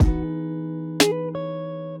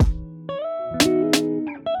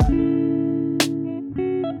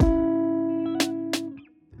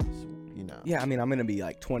Yeah, I mean, I'm gonna be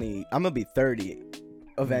like 20. I'm gonna be 30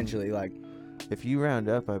 eventually. Like, if you round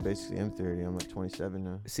up, I basically am 30. I'm like 27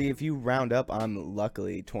 now. see, if you round up, I'm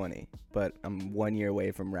luckily 20, but I'm 1 year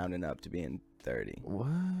away from rounding up to being 30. What?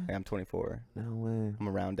 Like, I'm 24. No way. I'm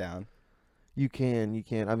gonna round down. You can.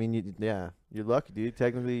 I mean, you're lucky, dude.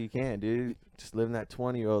 Technically, you can, dude. Just living that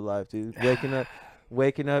 20-year-old life, dude.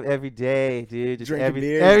 Waking up every day, dude. Just Drinking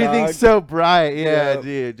beer, everything's so bright. Yeah, Yep.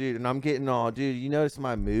 dude. And I'm getting all, dude. You notice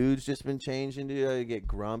my mood's just been changing, dude. I get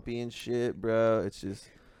grumpy and shit, bro. It's just.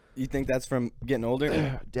 You think that's from getting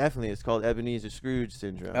older? Definitely, it's called Ebenezer Scrooge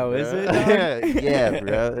syndrome. Oh, bro. is it? Yeah,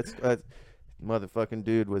 bro. That's motherfucking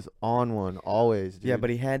dude was on one always, dude. Yeah,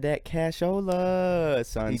 but he had that cashola,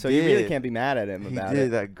 son. He So you really did. can't be mad at him about He did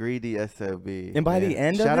it. that greedy SOB. And by the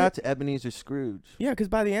end of shout it- out to Ebenezer Scrooge. Yeah, because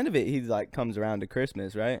by the end of it, he like comes around to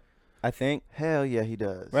Christmas, right? I think. Hell yeah, he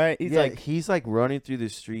does. Right? He's like running through the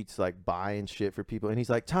streets, like buying shit for people, and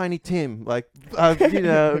he's like, Tiny Tim, like,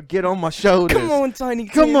 get on my shoulders. Come on, Tiny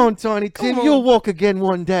Tim. Come on, Tiny Tim, on. you'll walk again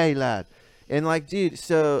one day, lad. And like, dude,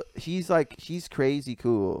 so he's crazy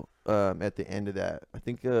cool. At the end of that, I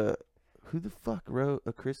think, who the fuck wrote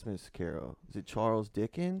A Christmas Carol? Is it Charles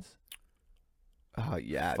Dickens? Oh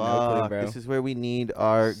yeah, Fuck, no clue, bro. this is where we need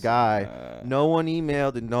our guy. No one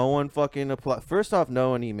emailed and no one fucking applied. First off, no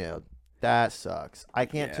one emailed. That sucks. I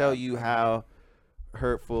can't tell you how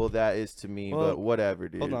hurtful that is to me, Well, but whatever,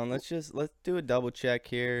 dude. Hold on, let's do a double check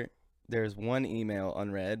here. There's one email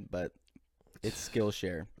unread, but it's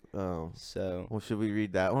Skillshare. Oh, So well, should we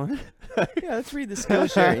read that one? yeah, let's read the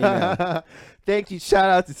Skillshare email. Thank you. Shout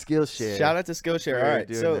out to Skillshare. Shout out to Skillshare. For All right.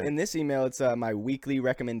 doing So that. in this email, it's my weekly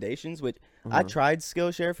recommendations, which I Uh-huh. tried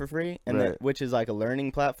Skillshare for free, and Right. which is like a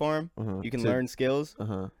learning platform. Uh-huh. You can So- learn skills.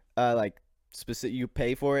 Uh-huh. Like specific, you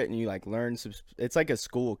pay for it, and you like learn. It's like a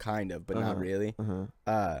school kind of, but not Uh-huh. really.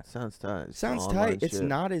 Uh-huh. Sounds tight. It's Sounds online tight. It's shit.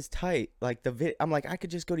 not as tight. Like I'm like, I could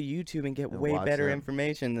just go to YouTube and get And way watch better that.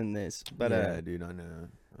 information than this. But yeah, dude, I know.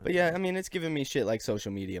 but yeah, I mean, it's giving me shit like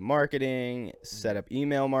social media marketing, set up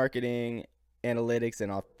email marketing, analytics,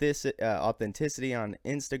 and authenticity on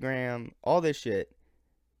Instagram, all this shit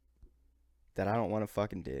that I don't want to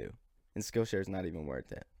fucking do. And Skillshare's not even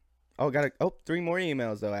worth it. Oh, 3 more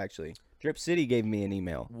emails though, actually. Drip City gave me an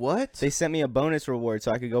email. What? They sent me a bonus reward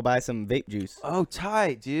so I could go buy some vape juice. Oh,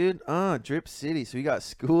 tight, dude. Drip City. So we got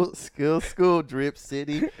school, Drip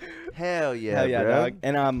City. Hell yeah, Hell yeah, bro. dog.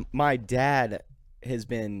 And my dad has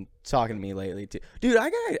been talking to me lately too. Dude, I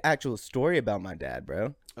got an actual story about my dad,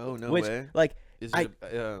 bro. Oh, no Which, way. like, Is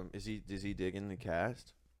he digging the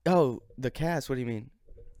cast? oh, the cast, what do you mean?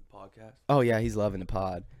 Podcast? Oh yeah, he's loving the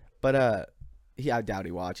pod. But I doubt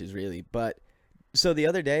he watches really. But so the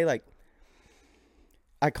other day, like,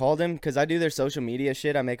 I called him because I do their social media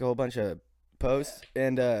shit. I make a whole bunch of posts,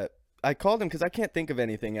 and I called him because I can't think of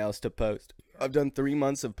anything else to post. I've done 3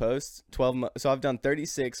 months of posts, 12 months, so I've done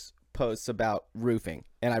 36 posts about roofing,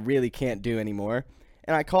 and I really can't do anymore.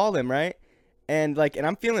 And I called him, right, and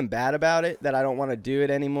I'm feeling bad about it, that I don't want to do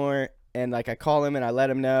it anymore. And like I call him and I let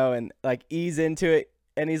him know and like ease into it,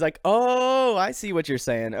 and he's like, "Oh, I see what you're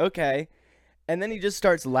saying. Okay." And then he just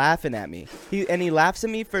starts laughing at me. He laughs at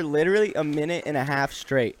me for literally a minute and a half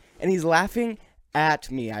straight. And he's laughing at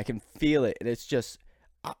me. I can feel it. And it's just,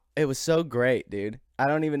 it was so great, dude. I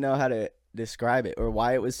don't even know how to describe it or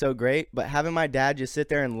why it was so great. But having my dad just sit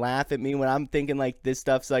there and laugh at me when I'm thinking like this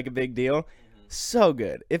stuff's like a big deal, so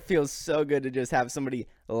good. It feels so good to just have somebody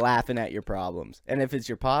laughing at your problems. And if it's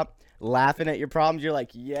your pop laughing at your problems, you're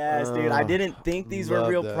like, yes, dude. I didn't think these were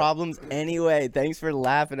real problems anyway. Thanks for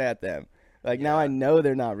laughing at them. Like, now I know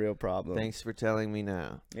they're not real problems. Thanks for telling me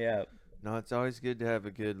now. Yeah. No, it's always good to have a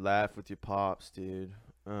good laugh with your pops, dude.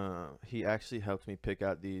 He actually helped me pick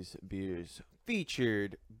out these beers.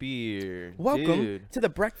 Featured beer. Welcome dude. to the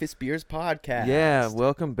Breakfast Beers podcast. Yeah,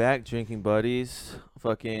 welcome back, drinking buddies.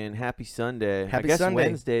 Fucking happy Sunday. Happy I guess Sunday.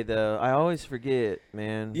 Wednesday, though. I always forget,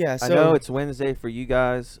 man. Yeah, I so- know it's Wednesday for you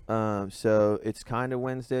guys. So it's kind of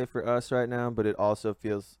Wednesday for us right now, but it also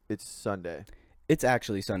feels it's Sunday. It's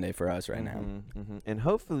actually Sunday for us right now. Mm-hmm. And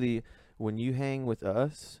hopefully when you hang with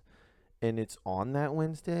us and it's on that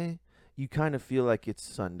Wednesday, you kind of feel like it's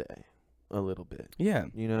Sunday a little bit. Yeah.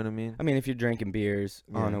 You know what I mean? I mean, if you're drinking beers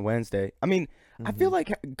on Yeah. a Wednesday, I mean, I feel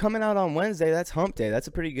like coming out on Wednesday, that's hump day. That's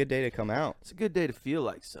a pretty good day to come out. It's a good day to feel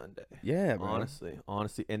like Sunday. Yeah, bro.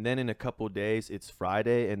 Honestly. And then in a couple days, it's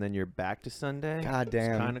Friday, and then you're back to Sunday. God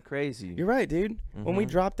damn. It's kind of crazy. You're right, dude. When we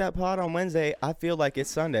drop that pod on Wednesday, I feel like it's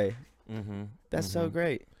Sunday. That's so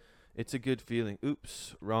great. It's a good feeling.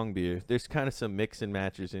 Oops, wrong beer. There's kind of some mix and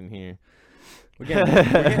matchers in here. We're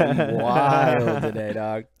getting wild today,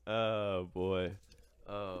 dog. Oh, boy.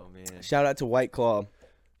 Oh, man. Shout out to White Claw.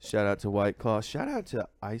 Shout out to White Claw. Shout out to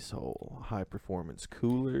Ice Hole High Performance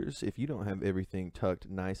Coolers. If you don't have everything tucked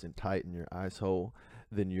nice and tight in your ice hole,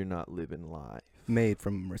 then you're not living life. Made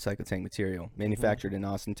from recycled tank material, manufactured in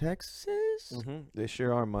Austin, Texas. They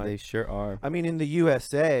sure are, Mike. They sure are. I mean, in the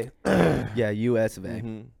USA. Yeah, US of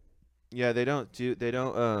A. Yeah, they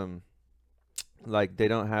don't like they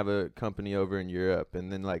don't have a company over in Europe,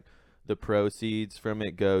 and then like the proceeds from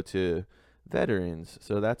it go to veterans,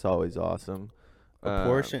 so that's always awesome. A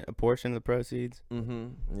portion of the proceeds.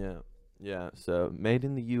 Yeah. So made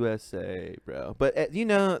in the USA, bro. But you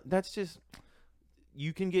know, that's just,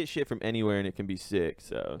 you can get shit from anywhere and it can be sick.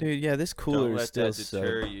 So dude, yeah, this cooler don't is let still that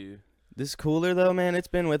deter you. This cooler though, man, it's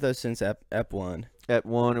been with us since Ep 1. Ep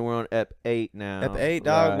 1, and we're on Ep 8 now. Ep 8,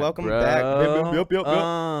 dog. Right, Welcome bro. back.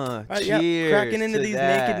 Yup. Right, cheers. Cracking into these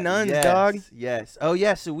that. Naked Nuns, yes, dog. Yes. Oh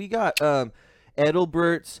yeah. So we got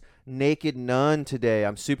Adelberts Naked Nun today.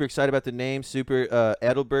 I'm super excited about the name.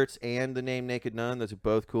 Adelberts and the name Naked Nun. Those are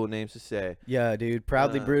both cool names to say. Yeah, dude.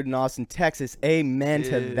 Proudly brewed in Austin, Texas. Amen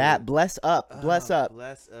to that. Bless up. Bless up.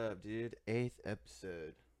 Bless up, dude. 8th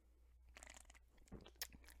episode.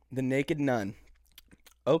 The Naked Nun.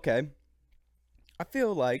 Okay. I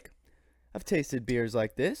feel like I've tasted beers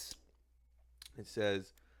like this. It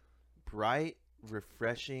says bright,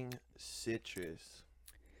 refreshing citrus.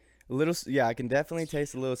 A little, yeah, I can definitely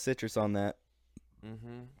taste a little citrus on that.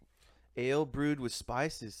 Ale brewed with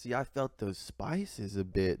spices. See, I felt those spices a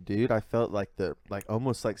bit, dude. I felt like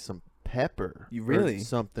almost like some pepper. You really? Or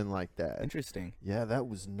something like that. Interesting. Yeah, that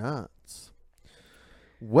was nuts.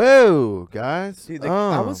 Whoa, guys. Dude,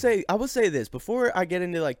 I will say this before I get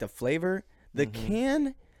into like the flavor. The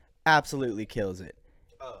can absolutely kills it.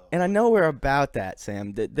 And I know we're about that,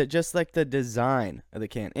 Sam. The just like the design of the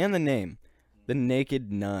can and the name, the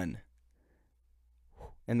Naked Nun.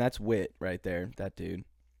 And that's wit right there, that dude.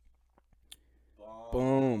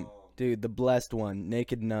 Boom. Dude, the blessed one,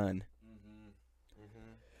 Naked Nun.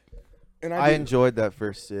 And I enjoyed that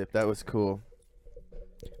first sip. That was cool.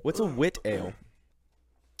 What's a wit ale?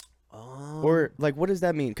 Or like, what does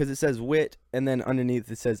that mean? Because it says wit, and then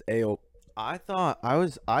underneath it says ale. I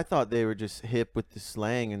thought they were just hip with the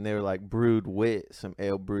slang, and they were like brewed with some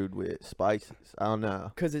ale brewed with spices. I don't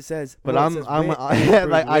know. Because it says, but well,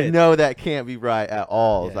 I know that can't be right at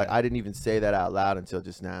all. Yeah. Like I didn't even say that out loud until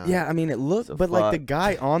just now. Yeah, I mean it looks, So but like the fuck.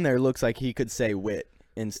 guy on there looks like he could say wit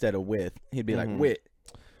instead of with. He'd be like wit.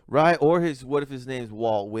 Right? Or what if his name's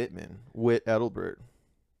Walt Whitman? Whit Adelbert.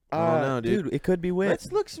 I don't know, dude. It could be wit.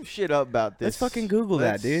 Let's look some shit up about this. Let's fucking Google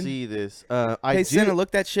that, dude. Let's see this. Hey, Senna,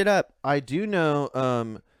 look that shit up. I do know,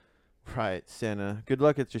 right, Senna. Good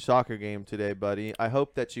luck at your soccer game today, buddy. I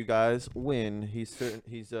hope that you guys win. He's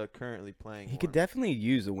currently playing. He could definitely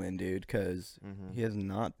use a win, dude, because he has Mm-hmm.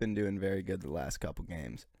 not been doing very good the last couple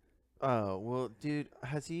games. Oh, well, dude,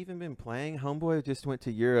 has he even been playing? Homeboy just went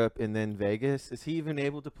to Europe and then Vegas. Is he even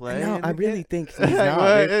able to play? No, in I the really game? think he's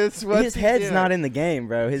not. Dude. What's His he head's doing? not in the game,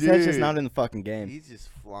 bro. His head's just Dude. not in the fucking game. He's just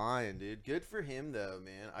flying, dude. Good for him, though,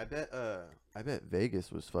 man. I bet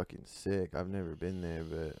Vegas was fucking sick. I've never been there,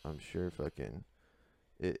 but I'm sure fucking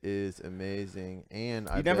it is amazing. And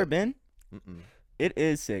You never been? Mm-mm. It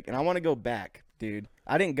is sick, and I want to go back, dude.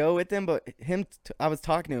 I didn't go with him, but I was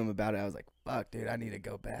talking to him about it. I was like, fuck, dude, I need to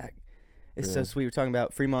go back. It's so Yeah. sweet. We're talking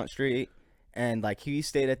about Fremont Street, and like he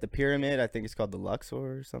stayed at the Pyramid. I think it's called the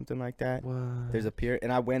Luxor or something like that. What? There's a pier,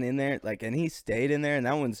 and I went in there, like, and he stayed in there, and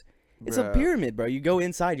that one's it's a Bruh. pyramid, bro. You go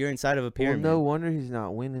inside, you're inside of a Well, pyramid. no wonder he's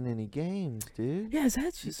not winning any games, dude. Yes,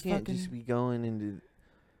 that's You just can't fucking. just be going into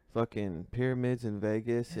fucking pyramids in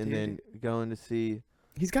Vegas and Dude. then going to see.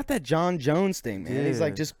 He's got that John Jones thing, man. He's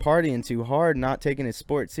like Dude. just partying too hard, not taking his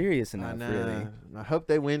sport serious I enough, know. really. I hope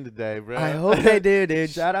they win today, bro. I hope they do, dude.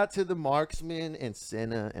 Shout out to the Marksman and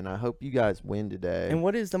Senna, and I hope you guys win today. And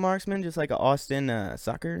what is the Marksman? Just like an Austin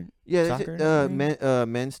soccer? Yeah, Soccer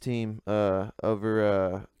men's team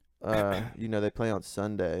over they play on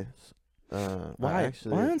Sundays. Why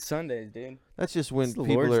on Sundays, dude? That's just when It's the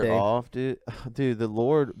people Lord's are Day. off, dude. Dude, the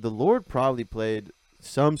Lord probably played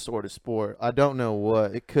some sort of sport. I don't know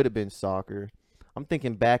what. It could have been soccer. I'm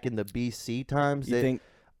thinking back in the BC times. You think?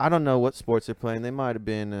 I don't know what sports they're playing. They might have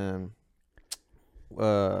been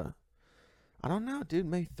I don't know, dude.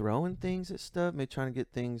 Maybe throwing things at stuff. Maybe trying to get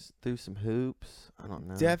things through some hoops. I don't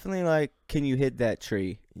know. Definitely, like, can you hit that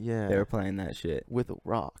tree? Yeah. They were playing that shit. With a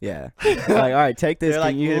rock. Yeah. Like, all right, take this. They're Can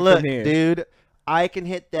like, you hit it look, from here? dude, I can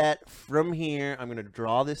hit that from here. I'm gonna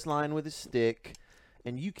draw this line with a stick,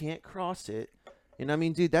 and you can't cross it. And I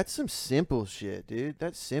mean, dude, that's some simple shit, dude.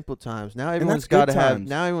 That's simple times. Now everyone's good got to have. times.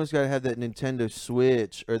 Now everyone's got to have that Nintendo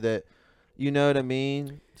Switch or that, You know what I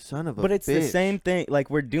mean? Son of a But it's the bitch. same thing. Like,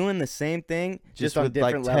 we're doing the same thing, just on with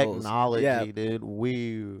different like levels. technology, Yeah.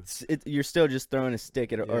 dude. You're still just throwing a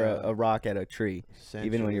stick at or Yeah. a rock at a tree,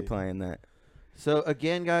 even when you're Essentially. playing that. So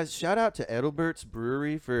again, guys, shout out to Adelberts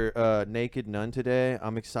Brewery for Naked Nun today.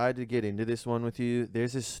 I'm excited to get into this one with you.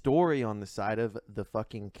 There's a story on the side of the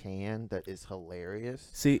fucking can that is hilarious.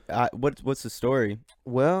 See, what's the story?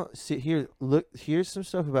 Well, see here, look, here's some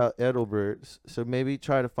stuff about Adelberts. So maybe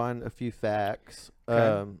try to find a few facts.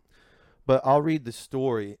 Okay. But I'll read the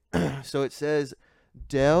story. So it says,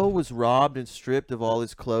 Dell was robbed and stripped of all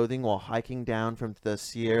his clothing while hiking down from the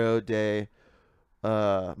Sierra de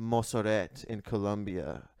Mosoret in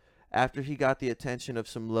Colombia. After he got the attention of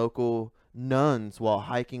some local nuns while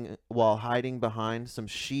hiding behind some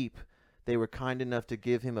sheep, they were kind enough to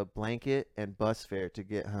give him a blanket and bus fare to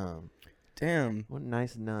get home. Damn. What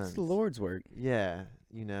nice nuns. It's the Lord's work. Yeah,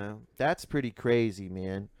 that's pretty crazy,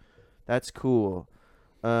 man. That's cool.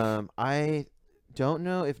 I don't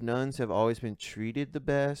know if nuns have always been treated the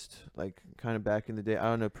best, like kind of back in the day. I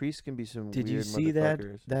don't know. Priests can be some Did you weird see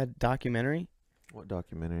motherfuckers. that documentary? What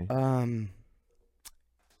documentary?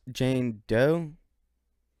 Jane Doe?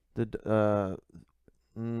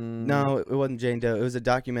 No, it wasn't Jane Doe. It was a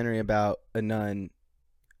documentary about a nun,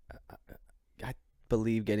 I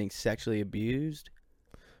believe, getting sexually abused.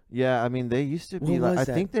 Yeah, I mean they used to be What like. was I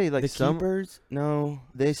that? think they like The some. Keepers? No,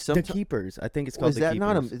 They The some. Keepers. I think it's called Was The that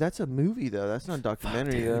Keepers. not a? That's a movie though. That's not a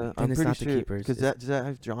documentary. dude. though. Then I'm it's pretty not The sure Keepers. because It's- does that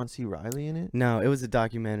have John C. Riley in it? No, it was a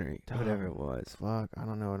documentary. Damn. Whatever it was. Fuck, I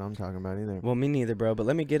don't know what I'm talking about either. Well, me neither, bro. But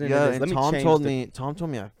let me get into Yeah, this. and Let me Tom change told the- me. Tom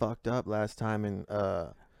told me I fucked up last time, and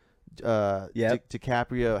Yep.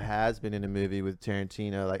 DiCaprio has been in a movie with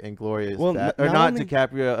Tarantino, like Inglorious. Well, or not not only-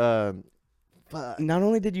 DiCaprio. Fuck. Not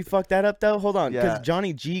only did you fuck that up, though, hold on, because Yeah.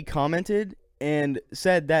 Johnny G commented and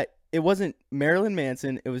said that it wasn't Marilyn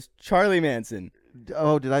Manson, it was Charlie Manson.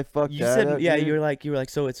 Oh, did I fuck You that said, up, yeah, dude? you were like,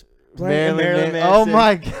 so it's Marilyn Marilyn Manson. Oh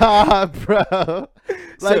my god, bro!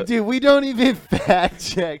 Like, So- dude, we don't even fact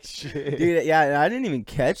check shit. Dude, yeah, I didn't even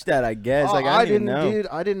catch that. I guess, Oh, like, I didn't even know. dude.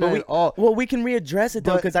 I didn't But know we- at all. Well, we can readdress it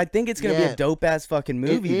though, But- because I think it's gonna be yeah. a dope ass fucking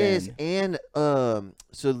movie. It is, then. and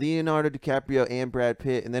so Leonardo DiCaprio and Brad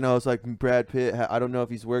Pitt, and then I was like, Brad Pitt. I don't know if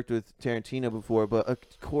he's worked with Tarantino before, but of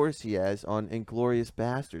course he has on Inglourious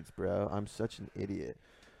Bastards, bro. I'm such an idiot.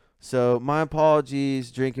 So my apologies,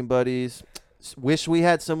 drinking buddies. Wish we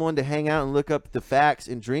had someone to hang out and look up the facts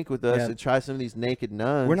and drink with us Yeah. and try some of these Naked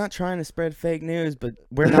Nuns. We're not trying to spread fake news, but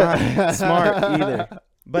we're not smart either.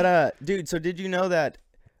 But dude, so did you know that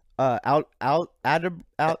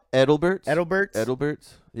Adelberts.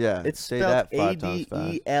 Adelberts? Yeah, It's say spelled that 5 times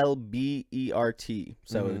fast. Adelbert,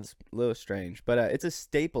 so Mhm. it's a little strange. But it's a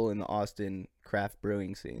staple in the Austin craft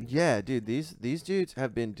brewing scene. Yeah, dude, these dudes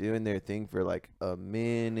have been doing their thing for like a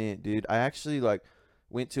minute, dude. I actually like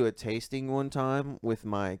went to a tasting one time with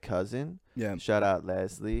my cousin. Yeah. Shout out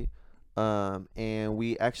Leslie. And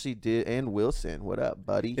we actually did, and Wilson. What up,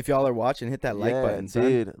 buddy? If y'all are watching, hit that like Yeah, button,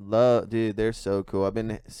 son. dude, they're so cool. I've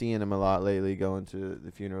been seeing them a lot lately, going to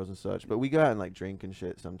the funerals and such. But we go out and like drink and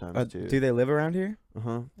shit sometimes too. Do they live around here? They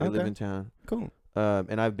live Okay. in town. Cool.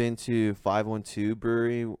 And I've been to 512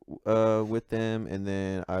 Brewery with them, and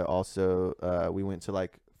then I also we went to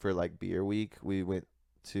for beer week. We went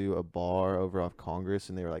to a bar over off Congress,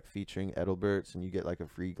 and they were like featuring Adelberts, and you get like a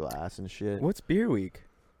free glass and shit. What's beer week?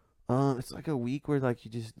 It's like a week where like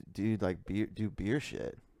you just do beer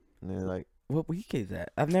shit, and they're like, What week is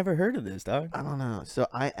that? I've never heard of this, dog. I don't know. So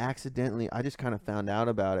I just kind of found out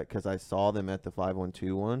about it because I saw them at the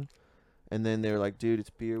 512 one. And then they were like, dude, it's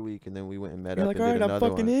beer week. And then we went and met You're up like, and all did right, I'm another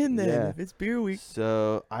fucking one. in then. Yeah. If it's beer week.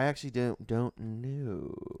 So I actually don't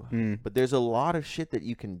know. Hmm. But there's a lot of shit that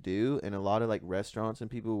you can do. And a lot of like restaurants and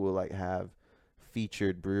people will like have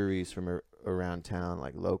featured breweries from around town,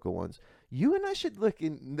 like local ones. You and I should look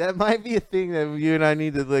in. That might be a thing that you and I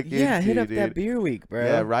need to look into. Yeah, hit up dude. that beer week, bro.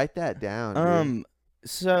 Yeah, write that down. Dude.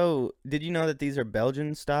 So did you know that these are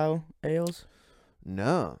Belgian style ales?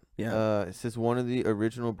 No. Yeah. It says one of the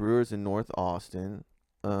original brewers in North Austin.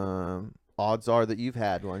 Odds are that you've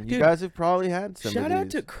had one. You Dude, guys have probably had some. Shout of out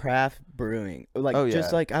these. to craft brewing. Like, Oh,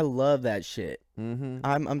 just yeah. like I love that shit. Mm-hmm.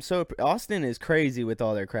 I'm so Austin is crazy with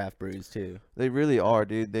all their craft brews too. They really are,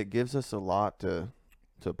 dude. That gives us a lot to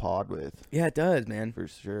pod with, Yeah, it does, man. for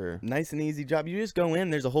sure. Nice and easy job. You just go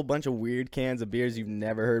in. There's a whole bunch of weird cans of beers you've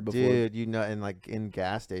never heard before. Dude, you know, and like in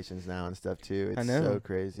gas stations now and stuff too. It's I know. so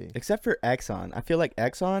crazy. Except for Exxon. I feel like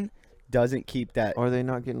Exxon doesn't keep that. Are they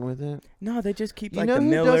not getting with it? No, they just keep You like know the who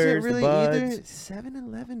Millers, doesn't really the Buds. either?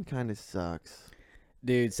 7-Eleven kind of sucks.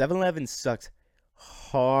 Dude, 7-Eleven sucks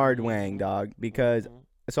hard, Wang, dog. Because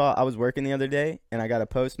So I was working the other day, and I got a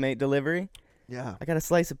Postmate delivery. Yeah. I got a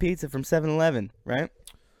slice of pizza from 7-Eleven, right?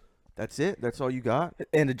 That's it? That's all you got?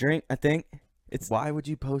 And a drink, I think. Why would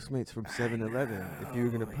you Postmates from 7-Eleven if you were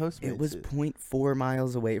going to Postmates It was 0.4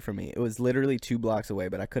 miles away from me. It was literally 2 blocks away,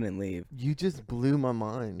 but I couldn't leave. You just blew my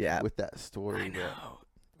mind Yeah. with that story. I know.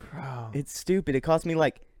 Bro. It's stupid. It cost me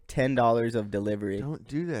like $10 of delivery. Don't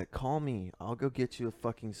do that. Call me. I'll go get you a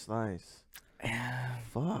fucking slice.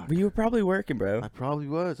 Fuck. But you were probably working, bro. I probably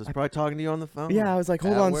was. I was probably talking to you on the phone. Yeah, I was like,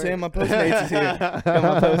 hold At on, work. Sam, my Postmates is here. Got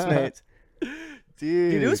my Postmates.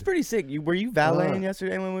 Dude, Dude, it was pretty sick. Were you valeting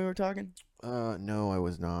yesterday when we were talking? No, I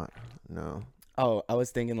was not. No. Oh, I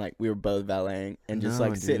was thinking like we were both valeting and just No,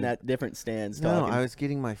 like sitting dude. at different stands No, talking. I was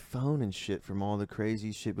getting my phone and shit from all the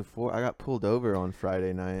crazy shit before. I got pulled over on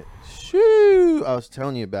Friday night. Shoo! I was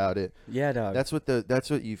telling you about it. Yeah, dog. That's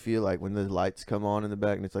what you feel like when the lights come on in the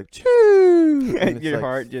back and it's like choo, and it's Your like,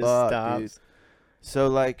 heart just fuck, stops. dude. So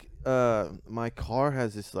like, my car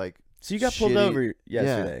has this like. So you got pulled shitty- over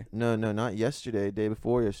yesterday. Yeah. No, not yesterday. Day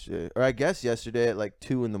before yesterday, or I guess yesterday at like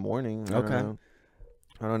 2 in the morning. I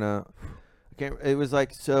don't know. I can't. It was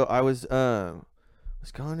like so. I was going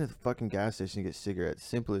to the fucking gas station to get cigarettes.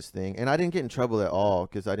 Simplest thing, and I didn't get in trouble at all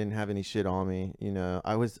because I didn't have any shit on me. You know,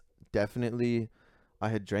 I was definitely. I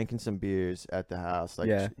had drank some beers at the house. Like,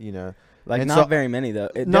 Yeah. you know, Like and not so- very many though.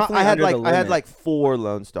 I had Limit. like 4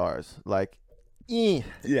 Lone Stars. Like,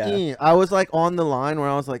 Yeah. I was like on the line where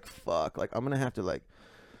I was like, fuck, like I'm gonna have to like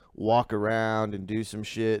walk around and do some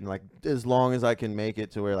shit, and like as long as I can make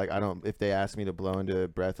it to where like I don't, if they ask me to blow into a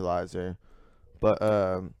breathalyzer, but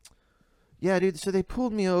yeah, dude. So they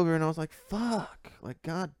pulled me over, and I was like, fuck, like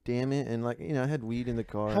god damn it, and like you know I had weed in the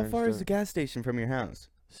car. How and far is the stuff. gas station from your house?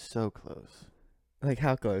 So close. Like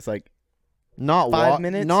how close? Like Not 5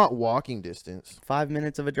 minutes? Not walking distance. 5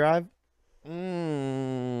 minutes of a drive?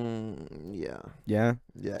 Yeah. Yeah.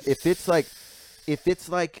 Yeah. If it's like,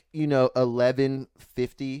 you know,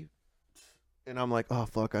 11:50 and I'm like, oh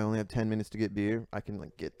fuck, I only have 10 minutes to get beer, I can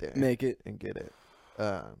like get there Make it. and get it.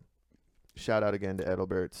 Shout out again to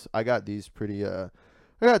Adelberts. I got these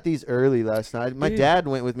I got these early last night. My Dude. dad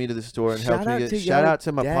went with me to the store and helped me get. Shout out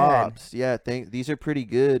to my pops. Yeah, these are pretty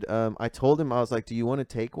good. I told him, I was like, "Do you want to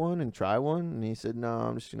take one and try one?" And he said, "No,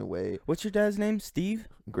 I'm just gonna wait." What's your dad's name? Steve?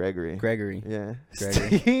 Gregory. Gregory. Yeah.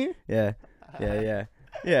 Gregory. Steve? Yeah.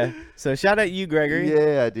 Yeah. So shout out you, Gregory.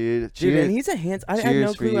 Yeah, dude. Dude, Cheers. and he's a handsome. I had no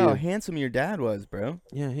Cheers for clue how you. handsome your dad was, bro.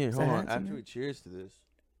 Yeah, here, Is hold that on. handsome, After man? we cheers to this,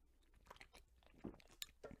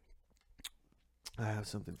 I have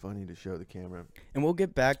something funny to show the camera. And we'll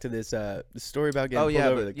get back to this the story about getting pulled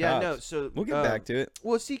over the cops. So We'll get back to it.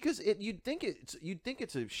 Well, see, because you'd think it's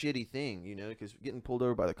a shitty thing, you know, because getting pulled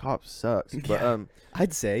over by the cops sucks. But Yeah.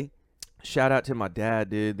 I'd say. shout out to my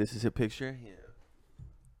dad, dude. This is a picture. Yeah.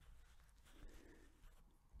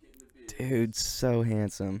 Dude, so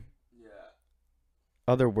handsome. Yeah.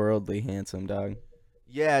 Otherworldly handsome, dog.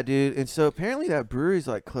 Yeah, dude. And so apparently that brewery's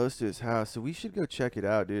like close to his house, so we should go check it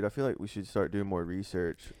out, dude. I feel like we should start doing more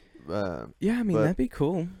research. Yeah, I mean, But- that'd be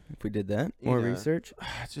cool if we did that. More Yeah. research.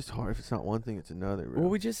 It's just hard if it's not one thing, it's another. Bro. Well,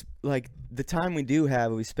 we just, like, the time we do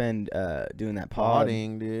have, we spend doing that pod.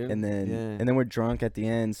 Podding, dude. And then, yeah. and then we're drunk at the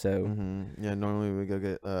end, so. Yeah, normally we go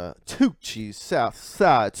get Tucci's South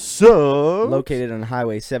Side Subs. Located on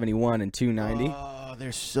Highway 71 and 290. Oh,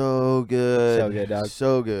 they're so good. So good, dog.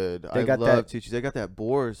 So good. They I got love that- Tucci's. They got that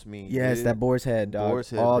boar's meat. Yes, dude. that boar's head, dog. Boar's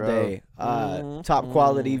head, all bro. day. Top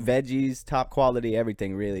quality veggies, top quality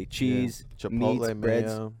everything, really. Yeah. Cheese, Chipotle meats, breads.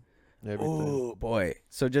 mayo, everything. Oh, boy.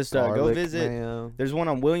 So just go Garlic visit. mayo. There's one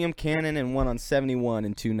on William Cannon and one on 71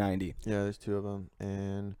 and 290. Yeah, there's 2 of them,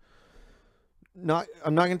 and I'm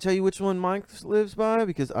not gonna tell you which one Mike lives by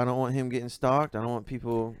because I don't want him getting stalked. I don't want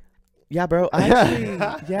people. Yeah, bro. I actually,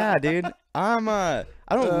 yeah, dude. I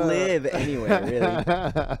don't live anywhere, really.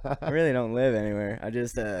 I really don't live anywhere. I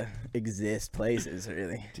just exist places,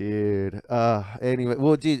 really. Dude. Anyway,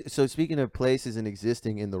 well, dude. So speaking of places and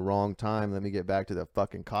existing in the wrong time, let me get back to the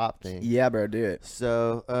fucking cop thing. Yeah, bro, do it.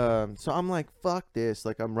 So, so I'm like, fuck this.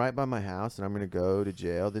 Like, I'm right by my house, and I'm gonna go to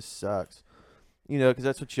jail. This sucks. You know, because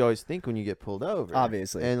that's what you always think when you get pulled over.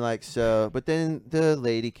 Obviously. And like, so, but then the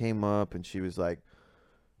lady came up, and she was like,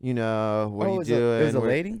 you know, what are you doing? It was a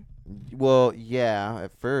lady? Well, yeah,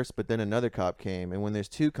 at first, but then another cop came, and when there's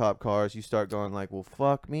 2 cop cars, you start going like, well,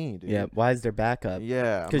 fuck me, dude. Yeah. Why is there backup?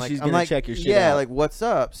 Yeah, 'Cause she's gonna check your shit Yeah, out. like what's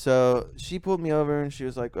up? So she pulled me over and she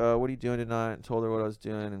was like, "What are you doing tonight?" And told her what I was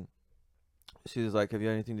doing, and she was like, "Have you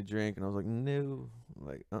had anything to drink?" And I was like, "No." I'm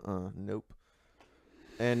like, nope.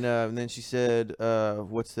 And then she said,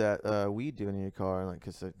 "What's that weed doing in your car?" Like,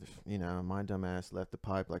 cause my dumb ass left the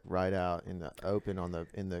pipe like right out in the open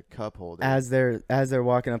in the cup holder. As they're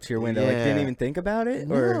walking up to your window, like didn't even think about it.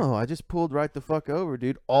 No, I just pulled right the fuck over,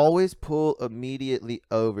 dude. Always pull immediately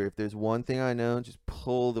over. If there's one thing I know, just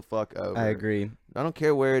pull the fuck over. I agree. I don't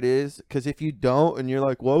care where it is, because if you don't and you're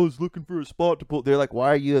like, well, I was looking for a spot to pull, they're like,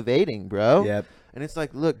 why are you evading, bro? Yep. And it's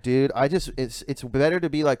like, look, dude, it's better to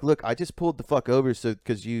be like, look, I just pulled the fuck over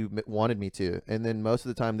because you wanted me to. And then most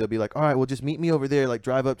of the time they'll be like, all right, well, just meet me over there, like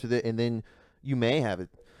drive up to the, and then you may have it.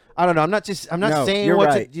 I don't know. I'm not saying you're what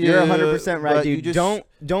right. to do. You're 100% right, dude. You just,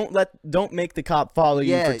 don't make the cop follow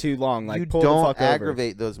you for too long. Like, you pull don't the fuck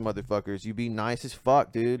aggravate those motherfuckers. You be nice as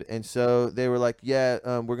fuck, dude. And so they were like,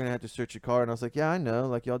 yeah, we're gonna have to search your car. And I was like, yeah, I know.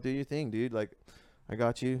 Like, y'all do your thing, dude. Like, I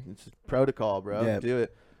got you. It's protocol, bro. Yep. Do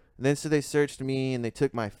it. And then so they searched me and they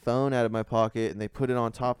took my phone out of my pocket and they put it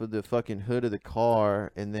on top of the fucking hood of the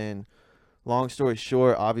car. And then, long story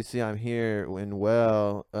short, obviously I'm here and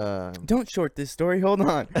well. Don't short this story. Hold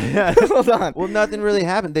on. Hold on. Well, nothing really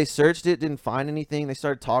happened. They searched it, didn't find anything. They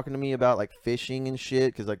started talking to me about like fishing and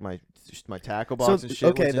shit because like my tackle box and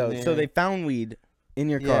shit was in there. So they found weed in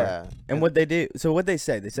your car. Yeah. And what'd they do? So what'd they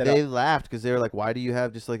say? They said they laughed because they were like, why do you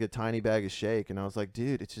have just like a tiny bag of shake? And I was like,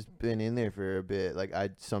 dude, it's just been in there for a bit. Like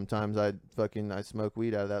sometimes I smoke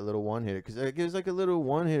weed out of that little one hitter because it was like a little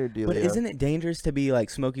one hitter deal. But isn't it dangerous to be like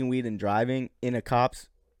smoking weed and driving in a cop's?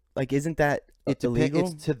 Like, isn't that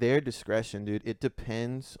illegal? It's to their discretion, dude. It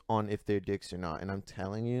depends on if they're dicks or not. And I'm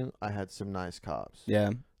telling you, I had some nice cops.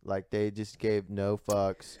 Yeah. Like they just gave no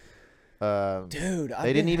fucks. Dude,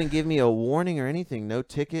 they didn't even give me a warning or anything. No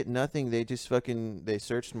ticket, nothing. They just they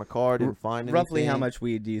searched my car, didn't find anything. Roughly how much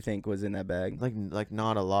weed do you think was in that bag? Like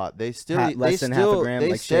not a lot. They still less than half a gram.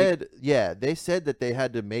 They like said they said that they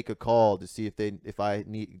had to make a call to see if I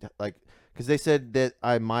need because they said that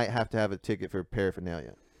I might have to have a ticket for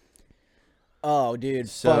paraphernalia. Oh, dude,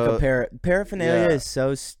 So, fuck paraphernalia is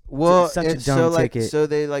so such a dumb so ticket. so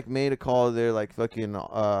they made a call. They're like fucking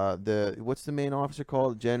what's the main officer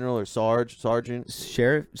called? General or sergeant?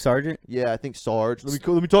 Sheriff, sergeant. Yeah, I think Sarge. Let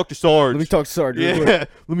me talk to Sarge. Let me talk to sergeant. Yeah,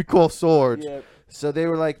 let me call Sarge. Yeah. So they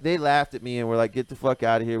were like, they laughed at me and were like, get the fuck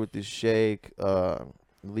out of here with this shake.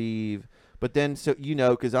 Leave. But then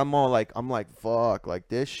because I'm like fuck like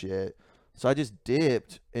this shit. So I just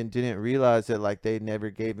dipped and didn't realize that like they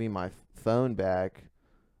never gave me my phone back.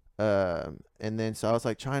 And then so I was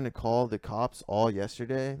like trying to call the cops all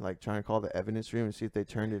yesterday, like trying to call the evidence room and see if they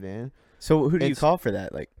turned it in. So who do you call for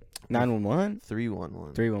that? Like 911?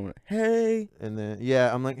 311. 311. Hey. And then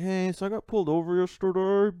I'm like, hey, so I got pulled over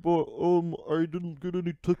yesterday, but I didn't get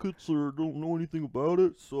any tickets or don't know anything about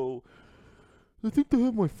it, so I think they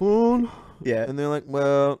have my phone. Yeah. And they're like,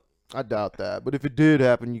 well, I doubt that, but if it did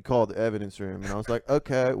happen, you call the evidence room. And I was like,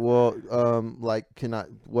 okay, well,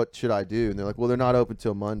 what should I do? And they're like, well, they're not open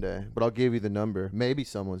till Monday, but I'll give you the number. Maybe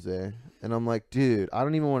someone's there. And I'm like, dude, I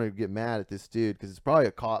don't even want to get mad at this dude because it's probably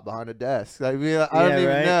a cop behind a desk. I mean, I don't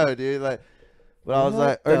even know, dude. Like, but I was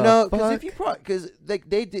like, or no, because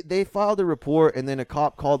they filed a report, and then a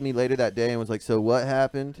cop called me later that day and was like, so what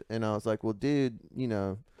happened? And I was like, well, dude,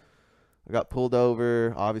 I got pulled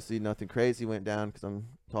over. Obviously, nothing crazy went down because I'm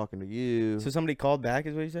talking to you. So somebody called back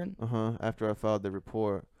is what you said? After I filed the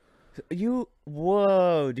report.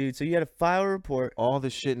 Whoa, dude. So you had to file a report. All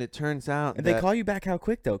this shit, and it turns out and they call you back how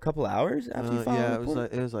quick, though? A couple hours after you filed a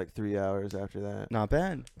report? it was like 3 hours after that. Not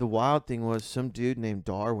bad. The wild thing was some dude named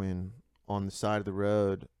Darwin on the side of the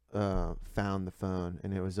road found the phone,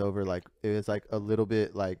 and it was over a little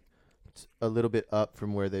bit up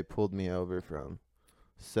from where they pulled me over from.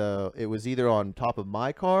 So it was either on top of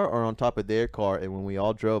my car or on top of their car, and when we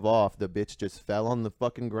all drove off, the bitch just fell on the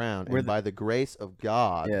fucking ground. And by the grace of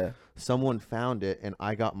God, someone found it, and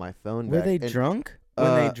I got my phone back. Were they drunk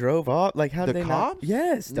when they drove off? Like, how did they cops? Not?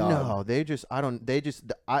 Yes, dog. No,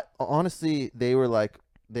 honestly, they were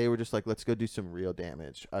just like, let's go do some real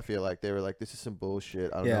damage. I feel like they were like, this is some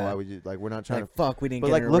bullshit. I don't know why we do, we're not trying to fuck. We didn't. But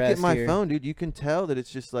get like, an look arrest at my here. phone, dude. You can tell that it's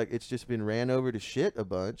just been ran over to shit a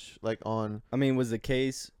bunch. Like on. I mean, was the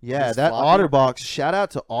case? Yeah, that OtterBox. Shout out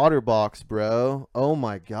to OtterBox, bro. Oh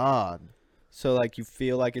my god. So like, you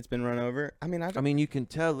feel like it's been run over? I mean, you can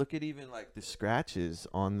tell. Look at even like the scratches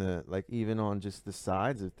on even on just the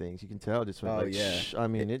sides of things. You can tell just from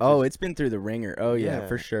it's been through the ringer. Oh yeah,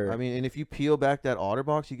 for sure. I mean, and if you peel back that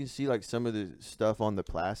OtterBox, you can see like some of the stuff on the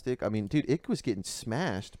plastic. I mean, dude, it was getting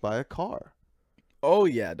smashed by a car. Oh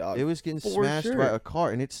yeah, dog. It was getting smashed by a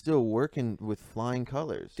car, and it's still working with flying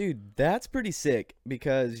colors. Dude, that's pretty sick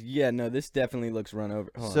because this definitely looks run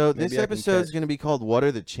over. So this episode is going to be called "What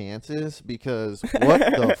Are the Chances?" Because what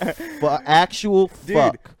the actual Dude,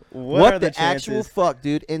 fuck? what are the actual chances? fuck,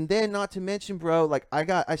 dude? And then not to mention, bro, like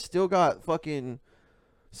I still got fucking.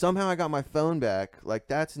 Somehow I got my phone back. Like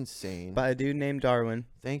that's insane. By a dude named Darwin.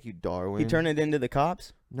 Thank you, Darwin. He turned it into the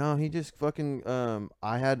cops? No, he just fucking.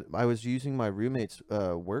 I was using my roommate's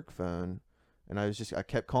work phone, and I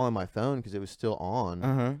kept calling my phone because it was still on.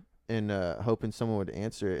 Uh-huh. And hoping someone would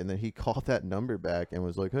answer it, and then he called that number back and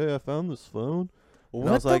was like, "Hey, I found this phone." And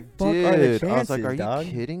I was like, "Dude," are the chances, I was like, "Are dog?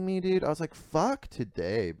 you kidding me, dude?" I was like, "Fuck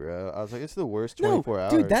today, bro." I was like, "It's the worst No, 24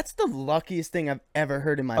 hours." dude, that's the luckiest thing I've ever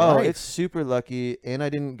heard in my oh, life. it's super lucky, and I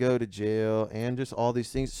didn't go to jail, and just all these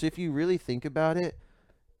things. So if you really think about it,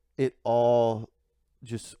 it all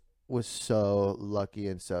just was so lucky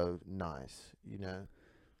and so nice, you know.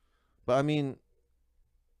 But I mean,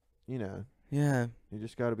 you know. Yeah. You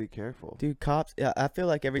just got to be careful. Dude, cops, yeah, I feel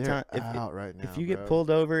like every They're time out right now, if you get bro. pulled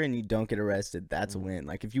over and you don't get arrested, that's a win.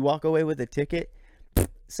 Like if you walk away with a ticket,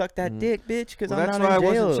 suck that dick, bitch, because Well, I'm that's not why in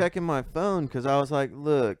I jail. wasn't checking my phone, because I was like,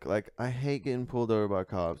 look, like I hate getting pulled over by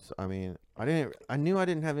cops. I mean, I knew I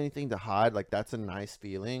didn't have anything to hide. Like that's a nice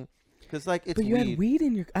feeling, because like it's But you weed. had weed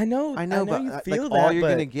in your. I know, but you like, feel that. all you're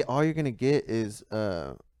but gonna get is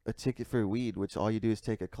a ticket for weed, which all you do is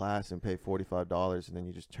take a class and pay $45, and then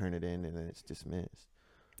you just turn it in, and then it's dismissed.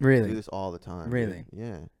 I do really, this all the time. Really? Dude.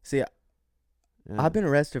 Yeah. see, Yeah. I've been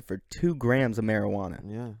arrested for 2 grams of marijuana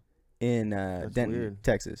Yeah. in That's Denton, weird.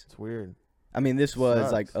 Texas. It's weird. I mean, this was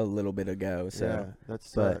Sucks. like a little bit ago. So Yeah, that but-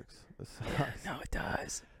 sucks. That sucks. no, it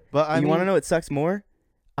does. But I You mean, want to know what sucks more?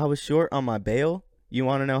 I was short on my bail. You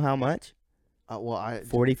want to know how much? well,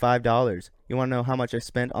 $45. You want to know how much I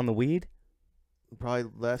spent on the weed?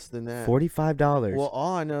 probably less than that. $45. Well,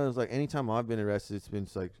 all I know is like anytime I've been arrested, it's been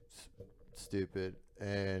like stupid,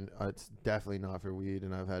 and it's definitely not for weed.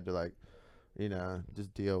 And I've had to like, you know,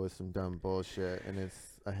 just deal with some dumb bullshit, and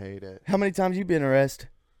I hate it. How many times you been arrested?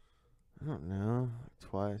 I don't know,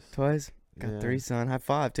 twice. Twice. Got Yeah. 3, son. High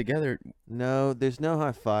five together. No, there's no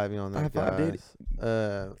high fiving on that, High five, dude. guys.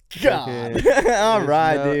 God. fucking- All there's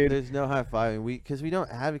right, no, dude. There's no high fiving. Because we don't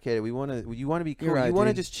advocate it. You want to be cool. You're right, you want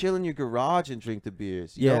to dude. just chill in your garage and drink the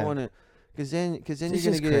beers. You Yeah. don't want to, because then It's you're gonna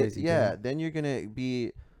just get crazy, yeah. dude. Then you're gonna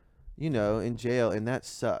be, you know, in jail, and that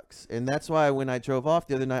sucks. And that's why when I drove off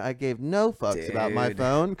the other night, I gave no fucks about my Dude.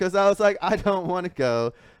 phone, because I was like, I don't want to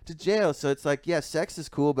go to jail. So it's like, yeah, sex is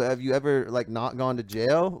cool, but have you ever like not gone to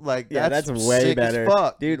jail? Like Yeah, that's way sick better. as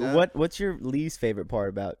fuck, Dude, you know? what's your least favorite part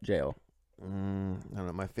about jail? I don't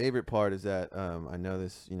know. My favorite part is that I know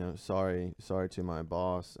this. You know, sorry to my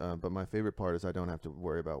boss. But my favorite part is I don't have to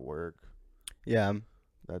worry about work. Yeah.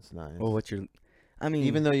 That's nice. Well, what's your... I mean...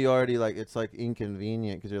 Even though you already like, it's like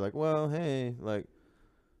inconvenient because you're like, well, hey, like,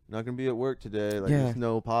 not gonna be at work today. Like, Yeah. there's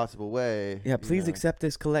no possible way. Yeah, you please know? accept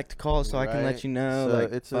this collect call so I can let Right? you know. So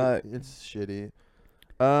like, it's fuck. it's shitty.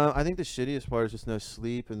 I think the shittiest part is just no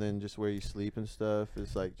sleep, and then just where you sleep and stuff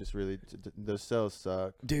is like just really those cells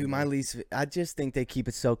suck. Dude, you my know? least... I just think they keep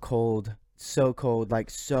it so cold. So cold.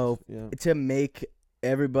 Like, so... Yeah. To make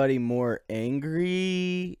everybody more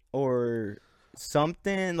angry or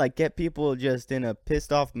something. Like, get people just in a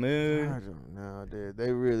pissed off mood. I don't know, dude.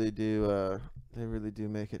 They really do. They really do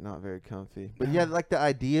make it not very comfy. But yeah, like the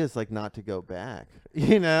idea is like not to go back.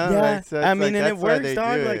 You know? Yeah, Like, so I it's mean, like, and it that's why works, they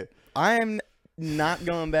dog. do Like, it. I am not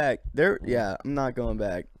going back. I'm not going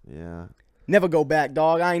back. Yeah. Never go back,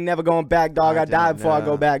 dog. I ain't never going back, dog. I die don't before I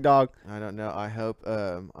go know. back, dog. I don't know. I hope.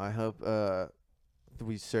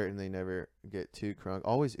 We certainly never get too crunk.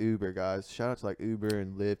 Always Uber, guys. Shout out to like Uber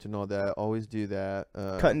and Lyft and all that. Always do that.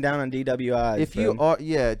 Cutting down on DWIs. If you bro. are,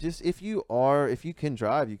 yeah, just if you can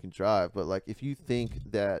drive, you can drive. But like, if you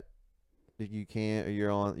think that you can't, or you're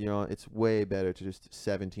on, it's way better to just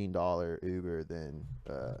 $17 Uber than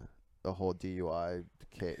a whole DUI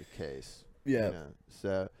case. Yeah. You know?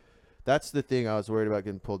 So that's the thing I was worried about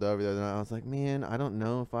getting pulled over the other night. I was like, man, I don't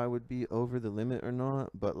know if I would be over the limit or not,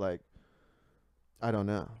 but like, I don't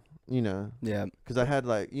know, you know. Yeah. Because I had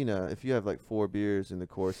like, you know, if you have like 4 beers in the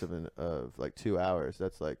course of like 2 hours,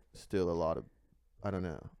 that's like still a lot of, I don't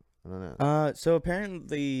know. So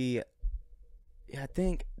apparently, yeah, I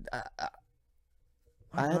think I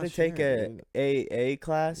I'm had to not take sure, a dude. AA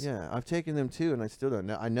class. Yeah, I've taken them too, and I still don't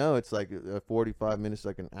know. I know it's like 45 minutes,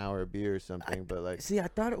 like an hour of beer or something, but like, See, I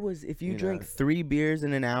thought it was if you You drink know. 3 beers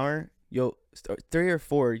in an hour, you'll 3 or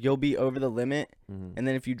 4, you'll be over the limit, mhm. and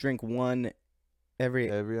then if you drink 1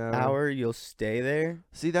 every every hour, you'll stay there.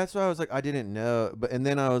 See, that's why I was like, I didn't know, and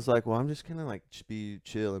then I was like, well, I'm just gonna like be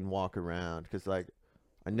chill and walk around, because like,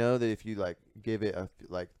 I know that if you like give it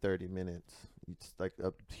like 30 minutes, It's like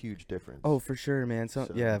a huge difference. Oh, for sure, man. So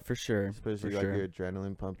yeah, for sure. Especially for like sure. your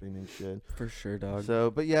adrenaline pumping and shit. For sure, dog.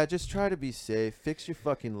 So, but yeah, just try to be safe. Fix your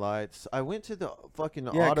fucking lights. I went to the fucking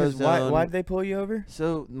Yeah, because AutoZone. why'd they pull you over?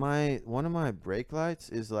 So one of my brake lights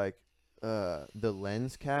is like the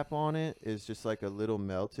lens cap on it is just like a little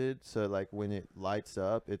melted, so like when it lights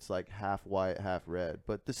up it's like half white half red,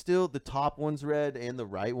 but the top one's red and the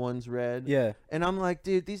right one's red. Yeah. And I'm like,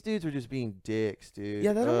 dude, these dudes are just being dicks, dude.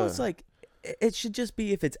 Yeah, that almost like it should just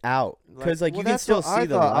be if it's out, because like you can that's still what see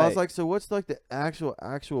the thought. light. I was like, so what's like the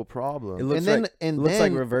actual problem? It looks and then like- and looks then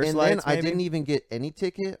like reverse and lights, then I maybe? didn't even get any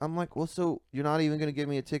ticket. I'm like, well, so you're not even gonna give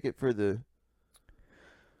me a ticket for the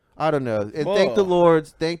I don't know. And thank the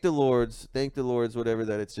Lords, whatever,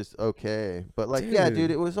 that it's just okay. But like, yeah, Dude.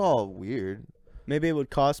 dude, it was all weird. Maybe it would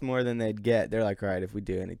cost more than they'd get. They're like, all right, if we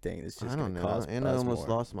do anything, it's just I don't gonna know. cost And I us almost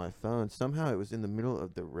more. lost my phone. Somehow it was in the middle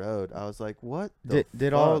of the road. I was like, what?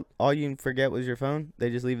 Did all you forget was your phone? They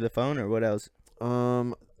just leave the phone, or what else?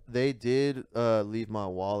 They did leave my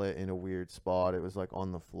wallet in a weird spot. It was like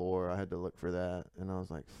on the floor. I had to look for that, and I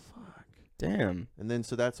was like, fuck. Damn. And then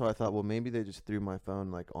so that's why I thought, well, maybe they just threw my phone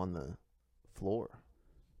like on the floor,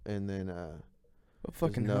 and then What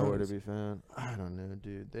fucking nowhere knows? to be found. I don't know,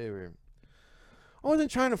 dude. I wasn't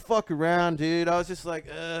trying to fuck around, dude. I was just like,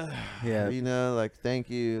 Yeah. you know, like, thank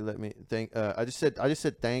you. Let me thank. I just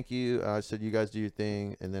said thank you. I said, you guys do your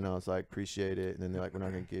thing, and then I was like, appreciate it. And then they're like, we're not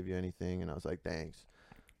gonna give you anything, and I was like, thanks.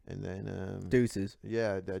 And then Deuces.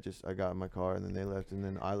 yeah, I got in my car, and then they left, and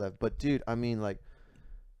then I left. But dude, I mean, like,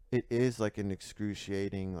 it is like an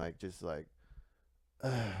excruciating, like, just like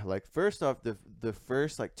first off, the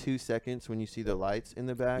first like 2 seconds when you see the lights in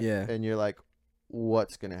the back, Yeah. and you're like,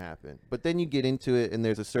 what's gonna happen? But then you get into it, and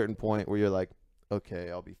there's a certain point where you're like, okay,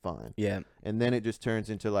 I'll be fine. Yeah. And then it just turns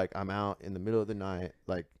into like, I'm out in the middle of the night,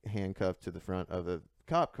 like handcuffed to the front of a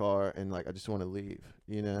cop car, and like I just want to leave,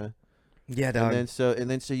 you know. Yeah, dog. And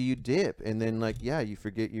then so you dip, and then like, yeah, you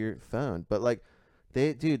forget your phone. But like,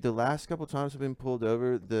 the last couple times I've been pulled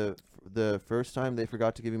over, the first time they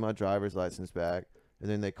forgot to give me my driver's license back, and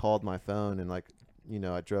then they called my phone, and like, you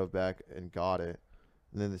know, I drove back and got it.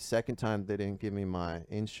 And then the second time they didn't give me my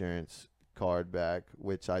insurance card back,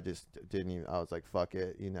 which I just didn't even, I was like, fuck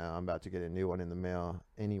it, you know, I'm about to get a new one in the mail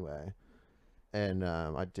anyway. And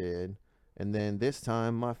I did. And then this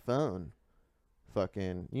time my phone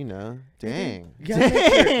fucking, you know, dang. You gotta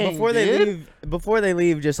make sure Dang, before they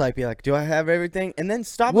leave, just like be like, do I have everything? And then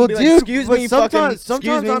stop Well, and be dude, like, excuse but me, sometimes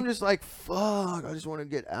excuse me. I'm just like, fuck, I just want to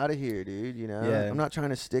get out of here, dude, you know? Yeah. I'm not trying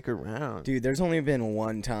to stick around. Dude, there's only been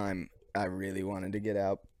one time I really wanted to get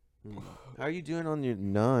out. How are you doing on your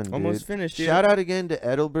nun, dude? Almost finished, dude. Shout out again to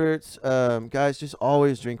Adelberts. Guys, just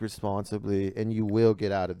always drink responsibly, and you will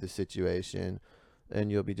get out of the situation,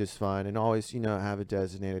 and you'll be just fine. And always, you know, have a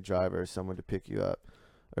designated driver or someone to pick you up,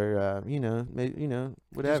 or you know, maybe, you know,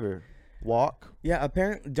 whatever. Walk, Yeah,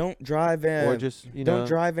 apparently don't drive. or just, you don't know,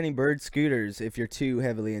 drive any bird scooters if you're too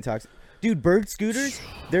heavily intoxicated. Dude, bird scooters,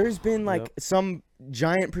 there's been like Yep. some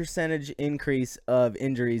giant percentage increase of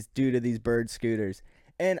injuries due to these bird scooters.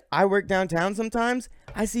 And I work downtown sometimes.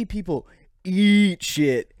 I see people eat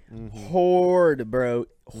shit. Horde, bro.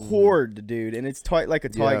 Horde, dude. And it's like a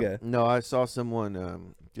taiga. No, I saw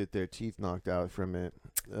someone get their teeth knocked out from it,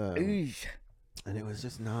 Eesh. and it was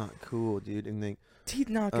just not cool, dude. And they Teeth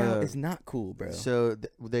knockout is not cool, bro. So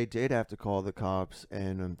they did have to call the cops,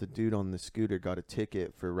 and the dude on the scooter got a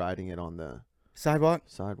ticket for riding it on the Sidewalk?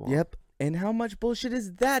 sidewalk. Yep. And how much bullshit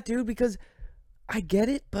is that, dude? Because I get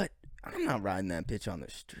it, but I'm not riding that bitch on the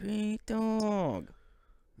street, dog.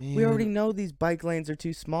 Man, We already know these bike lanes are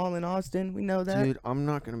too small in Austin. We know that. dude, I'm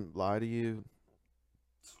not gonna lie to you.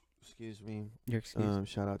 Excuse me. You're excused.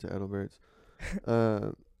 Shout out to Adelberts.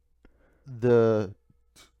 The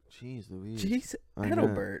jeez Louise. Jeez, I know.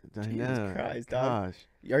 Adelbert. I Jesus know. Christ, dog. Gosh.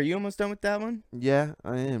 Are you almost done with that one? Yeah,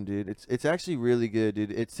 I am, dude. It's actually really good,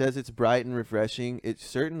 dude. It says it's bright and refreshing. It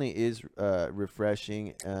certainly is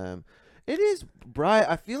refreshing. It is bright.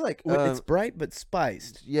 I feel like It's bright but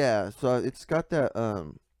spiced, yeah, so it's got that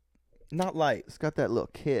not light. it's got that little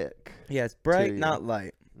kick. Yeah, it's bright, you. not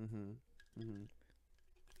light. Mm-hmm.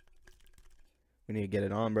 We need to get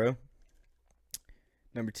it on, bro.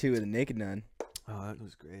 Number 2 of the Naked Nun. Oh, that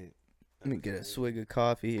was great. Let me get a swig of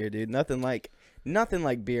coffee here, dude. Nothing like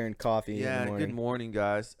beer and coffee in Yeah, the morning. good morning,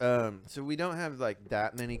 guys. So we don't have like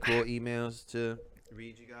that many cool emails to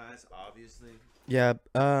read you guys, obviously. Yeah,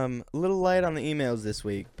 a little light on the emails this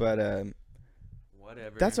week, but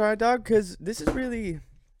Whatever. that's all right, dog, because this is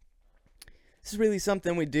really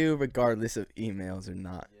something we do regardless of emails or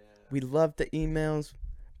not. Yeah. We love the emails,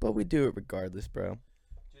 but we do it regardless, bro.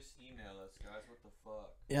 Just email us, guys. What the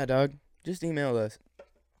fuck? Yeah, dog. Just email us.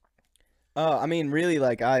 I mean, really,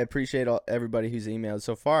 like, I appreciate everybody who's emailed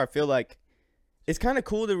so far. I feel like it's kind of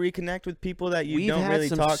cool to reconnect with people that you don't really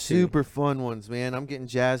talk to. We've had some super fun ones, man. I'm getting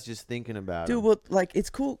jazzed just thinking about it. Dude, well, like, it's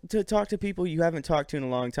cool to talk to people you haven't talked to in a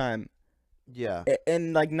long time. Yeah.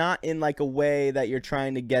 And, like, not in, like, a way that you're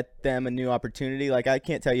trying to get them a new opportunity. Like, I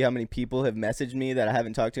can't tell you how many people have messaged me that I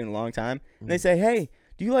haven't talked to in a long time. And they say, hey,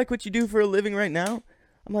 do you like what you do for a living right now?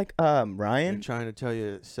 I'm like, Ryan. They're trying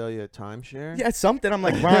to sell you a timeshare? Yeah, something. I'm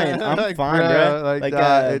like, Ryan, I'm like, fine, bro. Like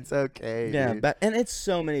it's okay, yeah, dude. and it's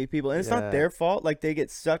so many people. And it's not their fault. Like, they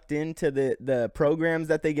get sucked into the programs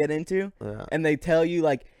that they get into. Yeah. And they tell you,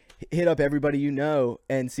 like, hit up everybody you know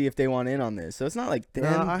and see if they want in on this. So it's not like them.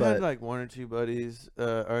 No, I had like one or two buddies,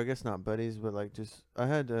 or I guess not buddies, but like just I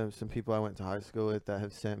had some people I went to high school with that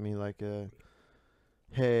have sent me like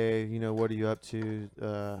hey, you know, what are you up to?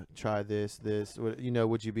 Try this. What, you know,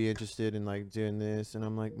 would you be interested in like doing this? And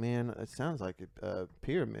I'm like, man, it sounds like a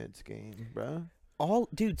pyramid scheme, bro.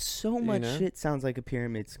 Dude, so much shit sounds like a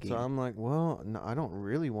pyramid scheme. So I'm like, well, no, I don't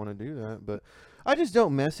really want to do that, but I just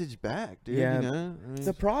don't message back, dude. Yeah. You know? I mean,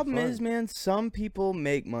 the problem is, man, some people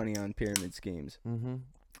make money on pyramid schemes. Mm-hmm.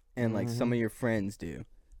 And like some of your friends do.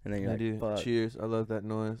 And then you're like, fuck. Cheers. I love that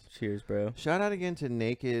noise. Cheers, bro. Shout out again to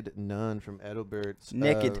Naked Nun from Adelberts.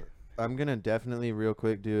 Naked. I'm going to definitely real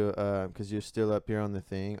quick do, because you're still up here on the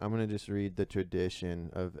thing, I'm going to just read the tradition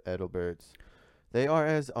of Adelberts. They are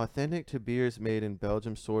as authentic to beers made in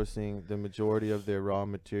Belgium, sourcing the majority of their raw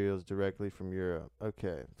materials directly from Europe.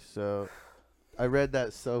 Okay, so I read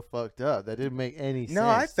that so fucked up. That didn't make any sense. No,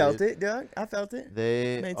 I felt dude. it, Doug. I felt it.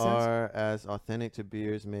 They are as authentic to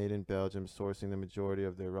beers made in Belgium, sourcing the majority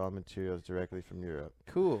of their raw materials directly from Europe.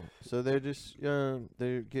 Cool. So they're just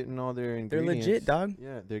they're getting all their ingredients. They're legit, dog.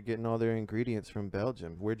 Yeah, they're getting all their ingredients from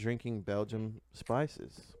Belgium. We're drinking Belgium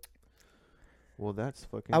spices. Well, that's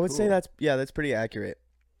fucking I would cool. say that's pretty accurate.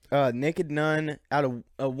 Naked Nun, out of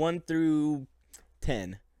a 1 through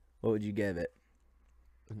 10, what would you give it?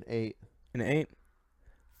 An 8. An 8?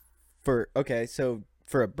 So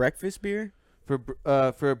for a breakfast beer? For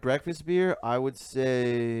a breakfast beer, I would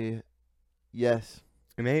say yes.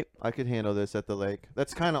 An 8? I could handle this at the lake.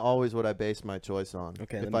 That's kind of always what I base my choice on.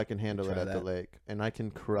 Okay. If I can handle it at that. the lake. And I can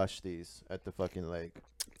crush these at the fucking lake.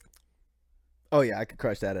 Oh, yeah, I could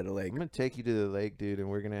crush that at a lake. I'm going to take you to the lake, dude, and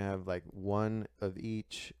we're going to have like one of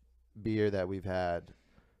each beer that we've had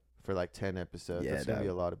for like 10 episodes. Yeah, that's going to be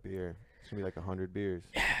a lot of beer. It's going to be like 100 beers.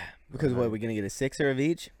 Yeah. Because what, are we going to get a sixer of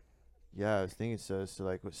each? Yeah, I was thinking so. So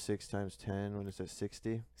like, what, 6 times 10? What is that,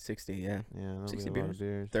 60? 60, yeah. Yeah, that'll 60 be a lot beers. of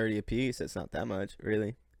beers. 30 a piece. That's not that much,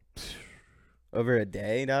 really. Over a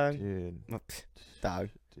day, dog? Dude.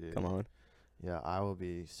 Dog, Dude. come on. Yeah, I will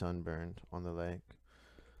be sunburned on the lake.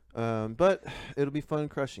 But it'll be fun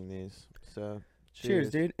crushing these. So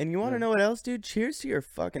cheers dude. And you want to know what else, dude? Cheers to your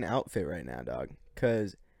fucking outfit right now, dog.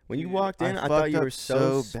 Because when you walked in, I thought you were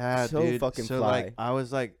so bad, so dude. fucking so fly. I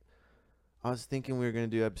was thinking we were gonna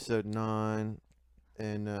do episode 9,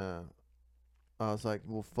 and I was like,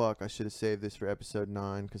 well, fuck, I should have saved this for episode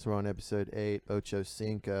 9 because we're on episode 8, Ocho,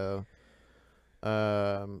 Cinco.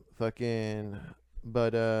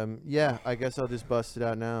 But yeah, I guess I'll just bust it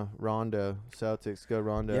out now. Rondo, Celtics, go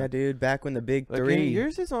Rondo. Yeah, dude. Back when the big Like, three.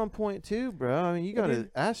 yours is on point too, bro. I mean, you got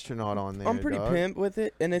an astronaut on there. I'm pretty dog. pimp with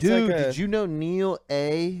it, and it's Dude, like did you know Neil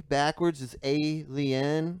A backwards is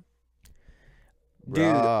alien?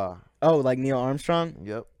 Dude. Rah. Oh, like Neil Armstrong?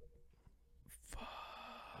 Yep.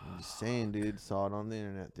 I'm just saying, dude. Saw it on the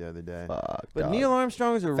internet the other day. Fuck, But dog. Neil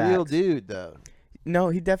Armstrong is a Facts. real dude, though. No,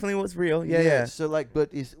 he definitely was real. Yeah. So like,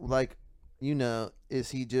 but is like, you know, is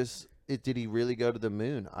he just? Did he really go to the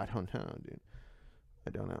moon? I don't know, dude. I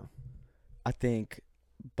don't know. I think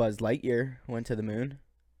Buzz Lightyear went to the moon.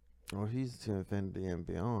 Well, he's to infinity and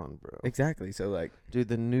beyond, bro. Exactly. So like, Dude,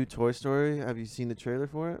 the new Toy Story. Have you seen the trailer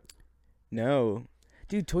for it? no.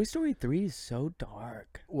 Dude, Toy Story 3 is so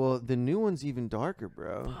dark. Well, the new one's even darker,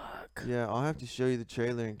 bro. Fuck. Yeah, I'll have to show you the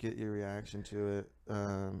trailer and get your reaction to it.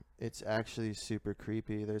 It's actually super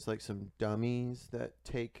creepy. There's like some dummies that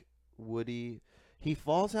take Woody. He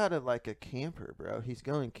falls out of like a camper, bro. He's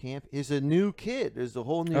going camp. He's a new kid. There's a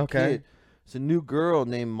whole new kid. It's a new girl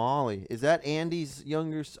named Molly. Is that Andy's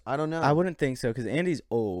younger? I don't know. I wouldn't think so because Andy's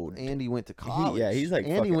old. Andy went to college. He's like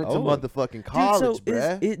Andy fucking went old. to motherfucking college, Dude,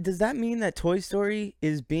 so bruh. does that mean that Toy Story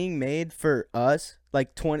is being made for us,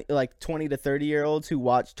 like 20 to 30-year-olds who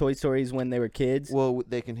watched Toy Stories when they were kids? Well,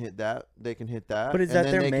 they can hit that. But is that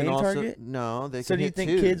their main target? No, they can hit 2. So do you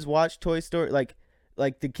think kids watch Toy Story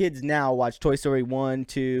like the kids now watch Toy Story 1,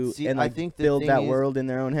 2, See, and I like think the build thing that is- world in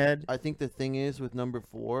their own head? I think the thing is with number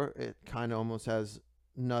 4, it kind of almost has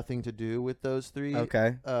nothing to do with those three.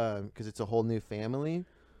 Okay. Because it's a whole new family.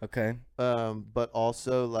 Okay. But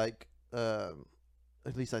also like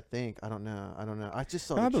at least I think I don't know. I just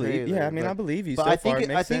saw the believe. trailer, Yeah, I mean, I believe you. But So I far, think it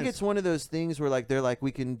makes I think sense. it's one of those things where like they're like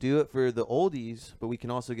we can do it for the oldies, but we can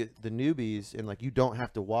also get the newbies, and like you don't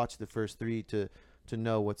have to watch the first three to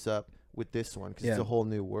know what's up with this one because it's a whole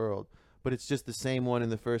new world. But it's just the same one in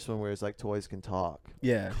the first one where it's like toys can talk.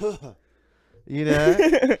 Yeah. You know,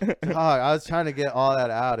 I was trying to get all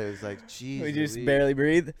that out. It was like, jeez, We just barely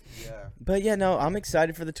breathe. Yeah. But yeah, no, I'm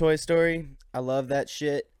excited for the Toy Story. I love that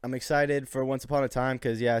shit. I'm excited for Once Upon a Time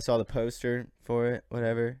because I saw the poster for it.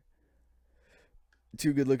 Whatever.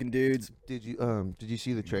 Two good-looking dudes. Did you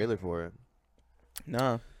see the trailer for it?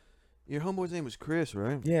 No. Your homeboy's name was Chris,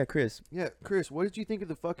 right? Yeah, Chris. Yeah, Chris. What did you think of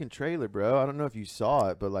the fucking trailer, bro? I don't know if you saw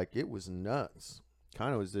it, but like it was nuts.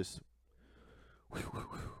 Kind of was this,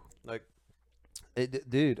 like,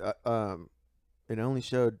 dude. It only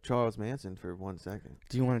showed Charles Manson for 1 second.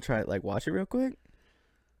 Do you want to try it? Watch it real quick?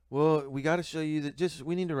 Well, we got to show you that.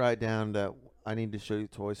 We need to write down that I need to show you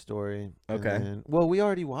Toy Story. Okay. Well, we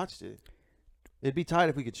already watched it. It'd be tight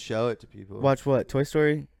if we could show it to people. Watch what? Toy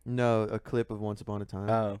Story? No, a clip of Once Upon a Time.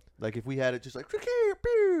 Oh. Like if we had it just like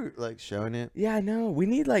showing it. Yeah, I know. We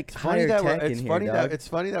need It's higher tech in here, dog. It's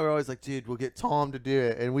funny that we're always like, dude, we'll get Tom to do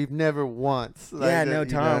it, and we've never once.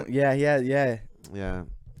 Tom. Yeah. Yeah.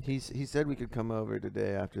 He said we could come over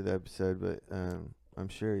today after the episode, but I'm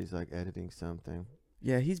sure he's like editing something.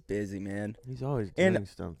 Yeah, he's busy, man. He's always doing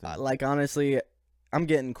something. Honestly, I'm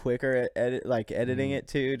getting quicker at editing it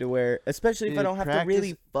too, to where, especially if I don't have to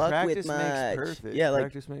really fuck with much. Practice makes perfect. Yeah,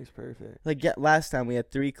 practice makes perfect. Last time we had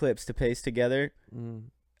 3 clips to paste together.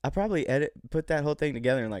 I probably put that whole thing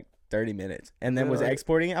together in 30 minutes, and then was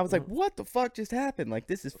exporting it. I was like, what the fuck just happened?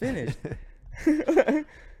 This is finished.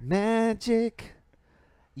 Magic,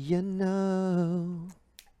 you know.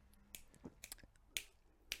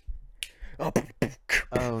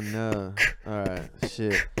 Oh no. Alright,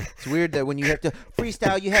 shit. It's weird that when you have to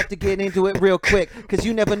freestyle, you have to get into it real quick, because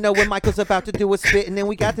you never know when Michael's about to do a spit. And then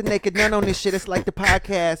we got the Naked Nun on this shit. It's like the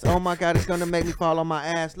podcast. Oh my god, it's gonna make me fall on my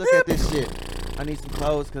ass. Look at this shit. I need some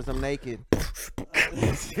clothes because I'm naked.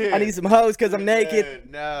 I need some hoes because I'm naked.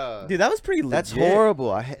 No. Dude, that was pretty legit. That's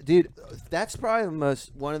horrible. Dude, that's probably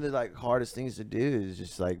one of the hardest things to do is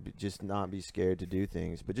just not be scared to do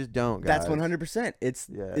things, but just don't, guys. That's 100%.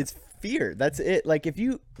 It's fear. That's it.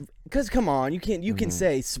 Because come on, you can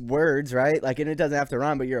say words, right? And it doesn't have to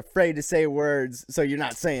rhyme, but you're afraid to say words, so you're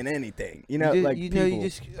not saying anything. You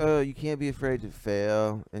can't be afraid to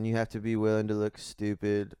fail, and you have to be willing to look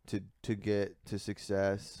stupid to get to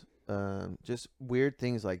success. Just weird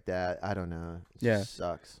things like that. I don't know. It just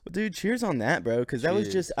sucks. Well, dude, cheers on that, bro, because that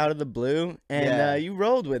was just out of the blue, and you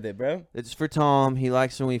rolled with it, bro. It's for Tom. He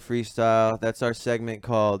likes when we freestyle. That's our segment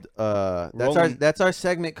called that's our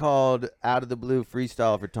segment called Out of the Blue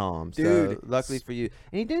Freestyle for Tom. Dude, so luckily for you.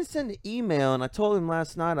 And he didn't send an email, and I told him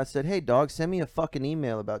last night, I said, hey dog, send me a fucking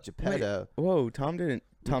email about Geppetto. Whoa, Tom didn't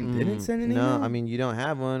send an email? No, I mean, you don't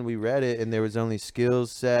have one. We read it, and there was only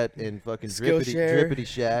Skills Set and fucking Drippity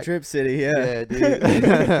Shack. Drip City, yeah.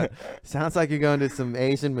 Yeah, dude. Sounds like you're going to some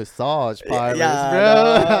Asian massage parlors,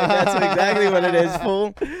 bro. That's exactly what it is,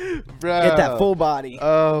 fool. Bro. Get that full body.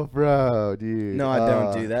 Oh, bro, dude. No, I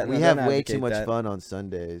don't do that. We have way too much fun on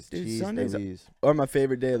Sundays. Dude, Jeez, Sundays are my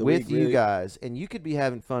favorite day of the week. With you guys. And you could be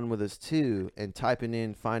having fun with us, too, and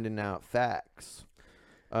finding out facts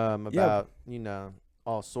about,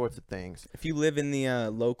 all sorts of things. If you live in the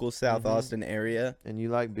local South Austin area and you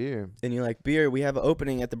like beer, we have an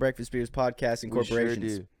opening at the Breakfast Beers Podcast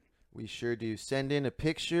Corporations. We sure do. Send in a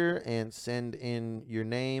picture and send in your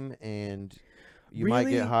name, and you might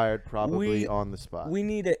get hired probably on the spot. We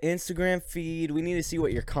need an Instagram feed. We need to see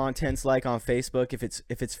what your content's like on Facebook. If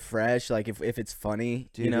it's fresh, if it's funny,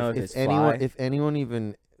 dude, if anyone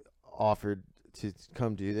even offered to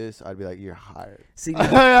come do this, I'd be like, you're hired. See,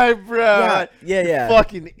 bro. Yeah.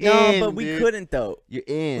 Fucking in. No, but we couldn't though. You're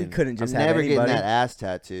in. We couldn't just I'm have never anybody. getting that ass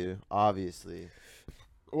tattoo, obviously.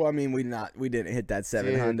 Well, I mean, we didn't hit that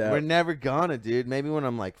 700. We're never gonna, dude. Maybe when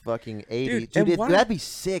I'm fucking 80. Dude, that'd be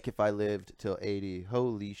sick if I lived till 80.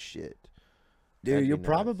 Holy shit. Dude, you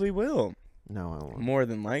probably will. No, I won't. More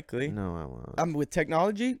than likely. No, I won't. With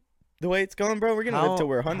technology, the way it's going, bro, we're gonna live till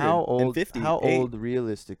we're 150. How old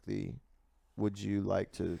realistically would you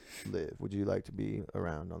like to live? Would you like to be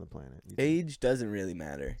around on the planet? Age doesn't really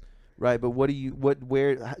matter. Right, but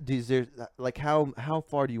how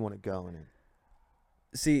far do you want to go in it?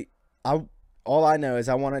 See, all I know is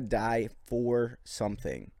I want to die for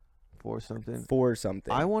something. For something? For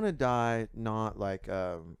something. I want to die not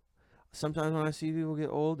sometimes when I see people get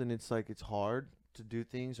old and it's hard to do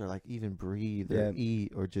things or like even breathe Yeah. or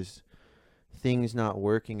eat or just things not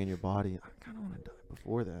working in your body, I kind of want to die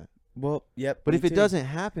before that. Well, yep. But me if it too. doesn't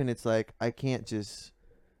happen, it's like I can't just.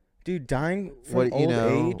 Dude, dying from What old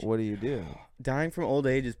age. What do you do? Dying from old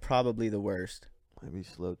age is probably the worst. Maybe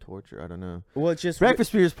slow torture. I don't know. Well, it's just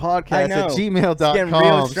Breakfast Beers Podcast know. at It's getting real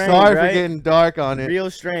gmail.com. strange, Sorry right? for getting dark on it.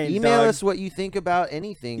 real strange. Email dog. us what you think about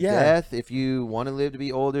anything. Yeah. Death. If you want to live to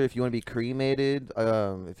be older. If you want to be cremated.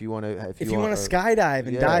 If you want to. If you want to skydive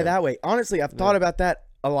and die that way. Honestly, I've thought about that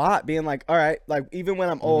a lot. Being like, all right, like even when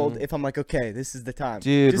I'm old, if I'm like, okay, this is the time,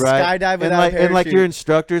 dude, just right? skydive without a parachute. And like your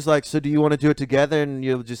instructor's like, so do you want to do it together? And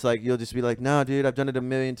you'll just be like, no, dude, I've done it a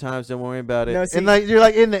million times. Don't worry about it. No, see, and like you're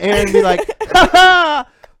like in the air and be like, ha ha.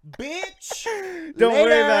 Bitch, don't worry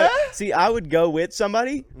later. about it. See, I would go with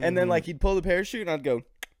somebody, and then like he'd pull the parachute, and I'd go.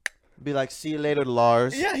 Be like, see you later,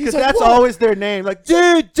 Lars. Yeah, because like, that's whoa. always their name. Like,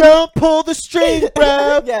 dude, don't pull the string,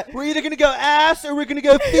 bro. Yeah. We're either gonna go ass or we're gonna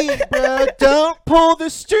go feet, bro. Don't pull the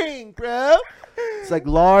string, bro. It's like,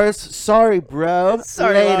 Lars, sorry, bro.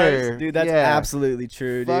 Sorry, later, Lars. Dude. That's yeah. absolutely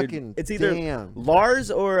true, dude. Fucking It's either damn. Lars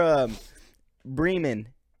or Bremen.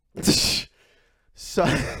 So,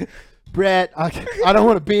 Brett, I don't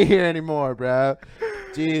want to be here anymore, bro.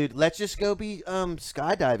 Dude, let's just go be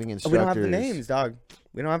skydiving instructors. We don't have the names, dog.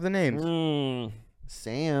 We don't have the names.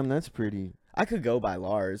 Sam, that's pretty. I could go by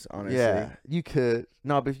Lars, honestly. Yeah, you could.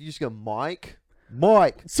 No, but if you just go Mike.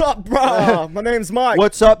 What's up, bro? My name's Mike.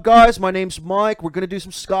 What's up, guys? My name's Mike. We're going to do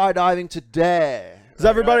some skydiving today. Is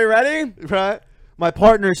everybody ready? Right? My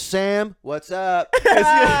partner's Sam. What's up?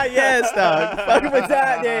 Yes, dog. Fuck with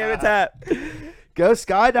that. Yeah, what's that? Go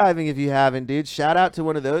skydiving if you haven't, dude. Shout out to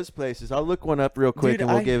one of those places. I'll look one up real quick Dude, and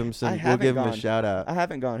we'll give him some. We'll give him a shout out. I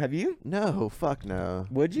haven't gone. Have you? No, fuck no.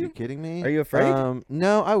 Would you? Are you kidding me? Are you afraid?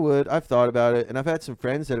 No, I would. I've thought about it, and I've had some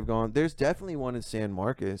friends that have gone. There's definitely one in San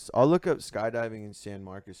Marcos. I'll look up skydiving in San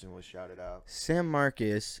Marcos and we'll shout it out. San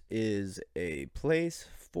Marcos is a place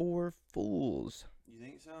for fools. You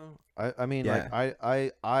think so? I mean, Yeah. like,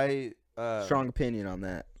 I Strong opinion on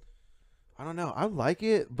that. I don't know. I like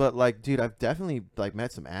it, but like, dude, I've definitely like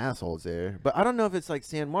met some assholes there. But I don't know if it's like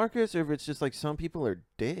San Marcos or if it's just like some people are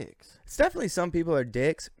dicks. It's definitely some people are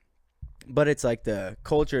dicks, but it's like the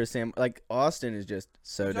culture of like Austin is just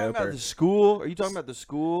so Are you talking about doper. the school? Are you talking about the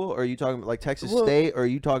school? Or are you talking about like Texas State? Or are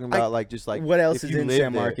you talking about like just like what else if is you in live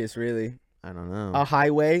San there? Marcos really? I don't know. A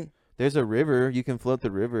highway. There's a river. You can float the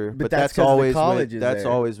river, But but that's that's 'cause the always college with, is that's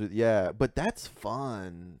there. always with but that's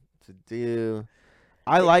fun to do.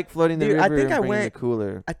 I like floating the Dude, river I think and I bringing went- the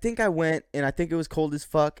cooler. I think I went, and I think it was cold as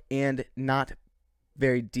fuck and not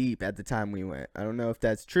very deep at the time we went. I don't know if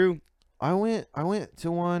that's true. I went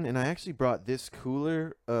to one and I actually brought this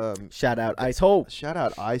cooler. Shout out Ice Hole. Shout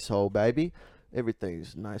out Ice Hole, baby.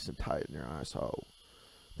 Everything's nice and tight in your ice hole.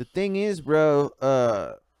 The thing is, bro,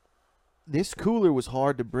 this cooler was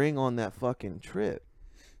hard to bring on that fucking trip.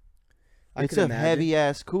 It's a heavy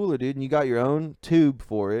ass cooler, dude, and you got your own tube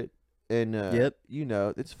for it. And Yep. you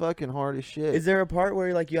know, it's fucking hard as shit. Is there a part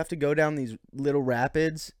where like you have to go down these little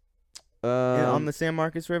rapids on the San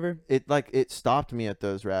Marcos River? It stopped me at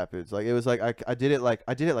those rapids. Like it was like I did it like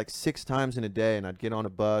 6 times in a day, and I'd get on a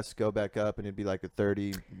bus, go back up, and it'd be like a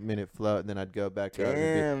 30-minute float, and then I'd go back up.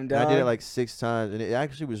 Damn, And I did it dog. like 6 times, and it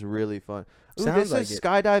actually was really fun. Ooh, Sounds this like is it.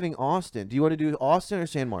 skydiving Austin. Do you want to do Austin or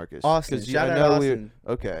San Marcos? Austin. 'Cause Shout I out know Austin.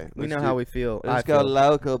 Okay. We let's know do- how we feel. Let's go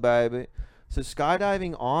local, baby. So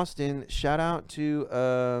skydiving Austin. Shout out to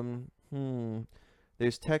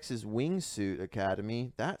there's Texas Wingsuit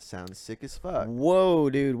Academy. That sounds sick as fuck. Whoa,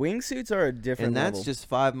 dude. Wingsuits are a different And that's level. just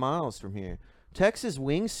 5 miles from here. Texas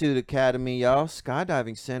Wingsuit Academy, y'all.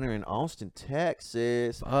 Skydiving Center in Austin,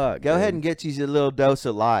 Texas. Fuck, Go ahead dude. and get you a little dose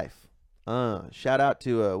of life. Shout out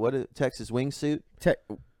to Texas Wingsuit.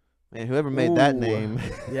 Man, whoever made that Ooh. name.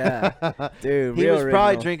 Yeah. Dude, He real was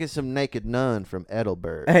probably original. drinking some Naked Nun from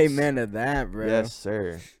Adelberts. Amen to that, bro. Yes,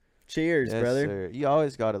 sir. Cheers, Yes, brother. sir. You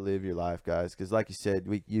always got to live your life, guys, because like you said,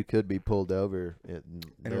 you could be pulled over And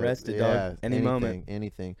arrested, dog, any moment.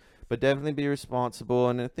 anything. But definitely be responsible.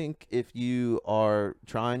 And I think if you are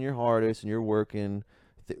trying your hardest and you're working,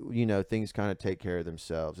 things kind of take care of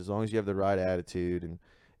themselves as long as you have the right attitude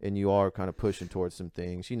and you are kind of pushing towards some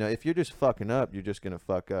things. If you're just fucking up, you're just gonna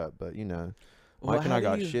fuck up. But Well, Mike and how I do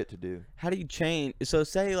got you- shit to do. How do you change? So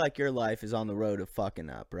say like your life is on the road of fucking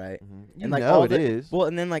up, right? You And like know all it is. Well,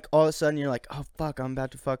 and then like all of a sudden you're like, oh fuck, I'm about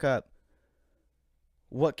to fuck up.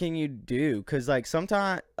 What can you do? Cause like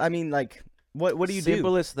sometimes, I mean, like, what do you do?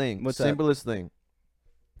 Simplest thing. What's that? Simplest thing.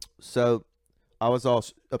 So, I was all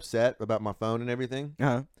upset about my phone and everything.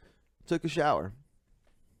 Uh-huh. Took a shower.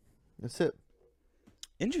 That's it.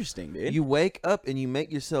 Interesting, dude. You wake up and you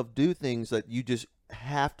make yourself do things that you just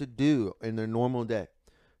have to do in their normal day.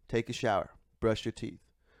 Take a shower, brush your teeth.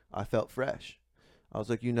 I felt fresh. I was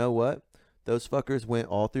like, you know what? Those fuckers went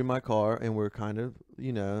all through my car and were kind of,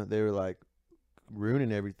 you know, they were like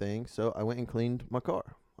ruining everything. So I went and cleaned my car.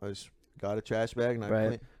 I just got a trash bag and I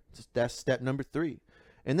cleaned. That's step number 3.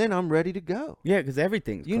 And then I'm ready to go. Yeah, because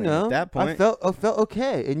everything's you clean know at that point. I felt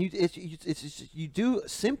okay, and you do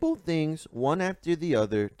simple things one after the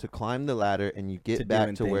other to climb the ladder, and you get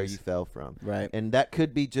back to where you fell from. Right. And that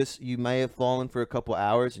could be just you may have fallen for a couple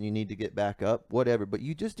hours and you need to get back up, whatever. But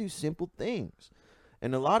you just do simple things,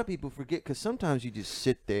 and a lot of people forget because sometimes you just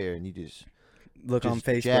sit there and you just look on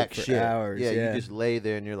Facebook for hours. Yeah, you just lay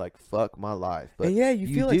there and you're like, "Fuck my life." But and yeah, you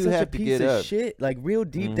feel like such a piece of up. shit. Like real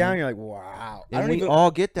deep down, you're like, "Wow." And we all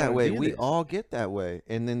get that way. We all get that way.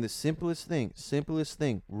 And then the simplest thing,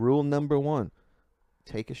 rule number 1,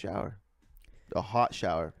 take a shower, a hot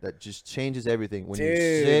shower that just changes everything. When you're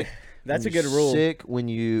sick, that's a good rule. Sick when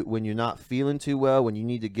you're not feeling too well, when you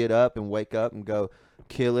need to get up and wake up and go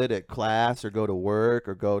kill it at class or go to work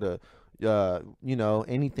or go to you know,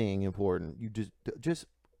 anything important, you just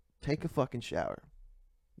take a fucking shower.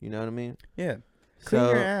 You know what I mean? Yeah. Clean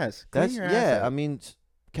your ass. Clean your ass out. I mean,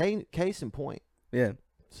 case in point. Yeah.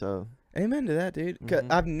 So. Amen to that, dude.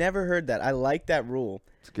 I've never heard that. I like that rule.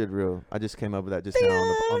 It's a good rule. I just came up with that just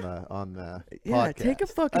now on the podcast. Take a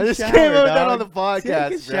fucking shower. I just came up with that on the podcast.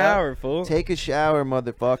 Take a shower, fool. Take a shower,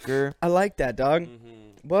 motherfucker. I like that, dog.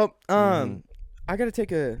 Well, I gotta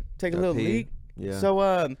take a little leak. Yeah.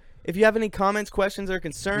 So if you have any comments, questions, or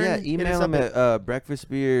concerns, email them at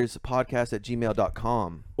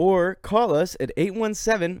breakfastbeerspodcast@gmail.com. Or call us at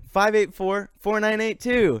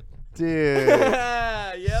 817-584-4982. Dude.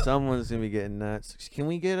 Yep. Someone's going to be getting nuts. Can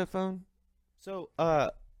we get a phone? So,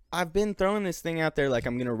 I've been throwing this thing out there like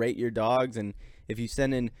I'm going to rate your dogs, and if you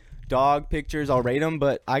send in dog pictures, I'll rate them,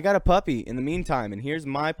 but I got a puppy in the meantime, and here's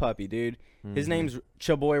my puppy, dude. His name's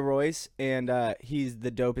Cha Boy Royce, and he's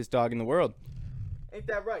the dopest dog in the world. Ain't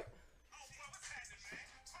that right?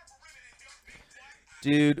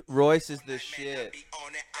 Dude, Royce is the shit.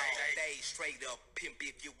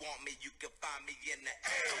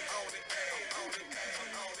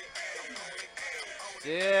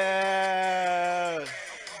 Yeah.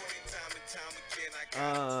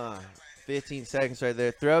 15 seconds right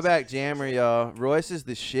there. Throwback jammer, y'all. Royce is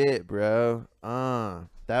the shit, bro.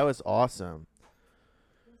 That was awesome.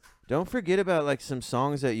 Don't forget about like some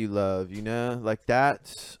songs that you love, you know? Like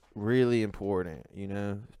that's really important, you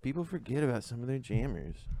know? People forget about some of their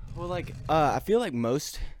jammers. Well, like I feel like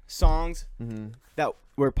most songs that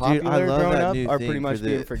were popular growing up are pretty much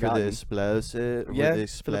being forgotten. For the explosive, the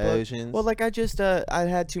explosions. Well, like I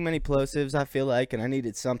had too many plosives, I feel like, and I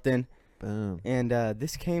needed something. Boom. And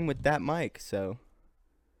this came with that mic, so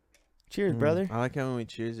cheers, brother. I like how when we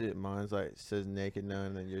cheers it, mine's like says Naked Nun,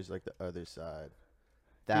 and then yours like the other side.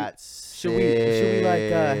 That's should we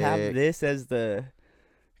like have this as the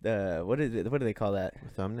what do they call that? A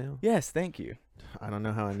thumbnail? Yes, thank you. I don't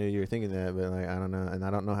know how I knew you were thinking that, but like I don't know, and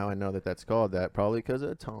I don't know how I know that that's called that. Probably because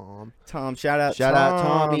of Tom. Shout out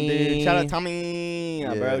Tommy, dude. Shout out Tommy,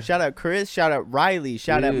 bro. Shout out Chris. Shout out Riley.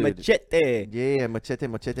 Shout out Machete. Yeah, Machete.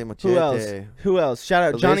 Who else?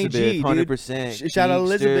 Shout out Johnny G, dude. 100%. Shout out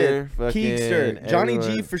Elizabeth. Keekster. Johnny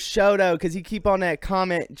everyone. G for show though, because he keep on that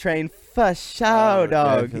comment train for show,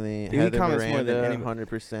 dog. Definitely. Dude, he comments more than anyone.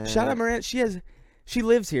 100%. Shout out Miranda. She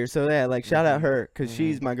lives here, so yeah, like shout out her because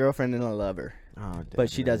she's my girlfriend and I love her. Oh, but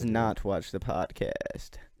she does not watch the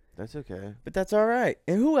podcast. That's okay. But that's all right.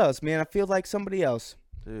 And who else, man? I feel like somebody else.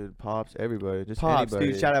 Dude, Pops, everybody. Just Pops,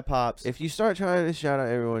 anybody. dude. Shout out Pops. If you start trying to shout out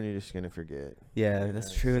everyone, you're just going to forget. Yeah,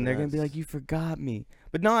 that's true. And they're going to be like, you forgot me.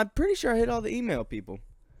 But no, I'm pretty sure I hit all the email people.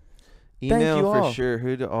 Email for all. Sure.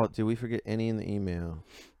 Did we forget any in the email?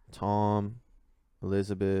 Tom,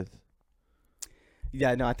 Elizabeth.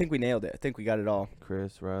 Yeah, no, I think we nailed it. I think we got it all.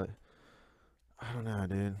 Chris, Riley. I don't know,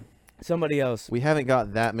 dude. Somebody else. We haven't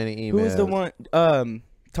got that many emails. Who was the one?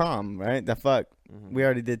 Tom, right? The fuck. We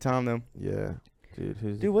already did Tom, though. Yeah.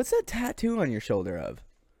 Dude, what's that tattoo on your shoulder of?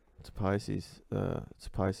 It's a Pisces. It's a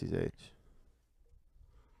Pisces H.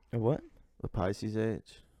 A what? A Pisces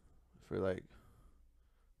H. For like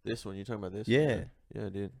this one. You're talking about this one? Yeah. Yeah,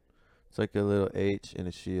 dude. It's like a little H in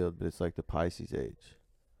a shield, but it's like the Pisces H.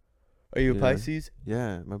 Are you a Pisces?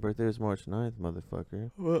 Yeah. My birthday was March 9th, motherfucker.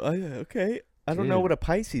 Well, okay. I don't know what a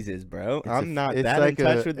Pisces is, bro. I'm not that like in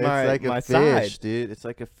touch with my fish, side. Dude. It's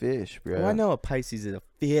like a fish, bro. Well, I know a Pisces is a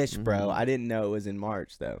fish, bro. I didn't know it was in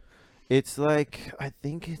March, though. It's like, I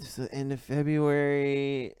think it's the end of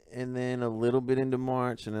February and then a little bit into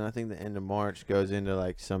March. And then I think the end of March goes into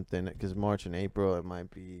like something, because March and April, it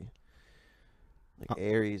might be like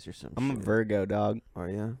Aries or something. I'm a Virgo, dog. Are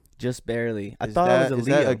you? Just barely. I thought I was a Leo.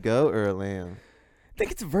 Is that a goat or a lamb? I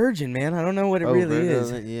think it's a virgin, man. I don't know what it really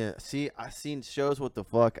Virgo, is. Yeah. See, I've seen shows what the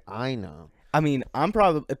fuck I know. I mean, I'm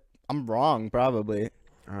wrong, probably.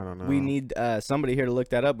 I don't know. We need somebody here to look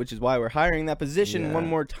that up, which is why we're hiring that position one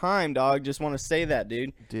more time, dog. Just want to say that,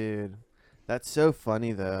 dude. Dude, that's so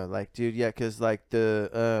funny though. Like, dude, yeah, because like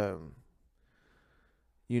the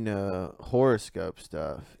horoscope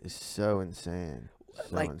stuff is so insane. So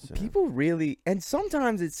like insane. People really, and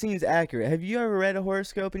sometimes it seems accurate. Have you ever read a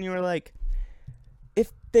horoscope and you were like,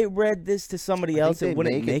 if they read this to somebody else, it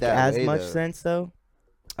wouldn't make as much sense though?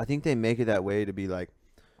 I think they make it that way to be like,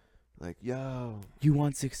 yo, you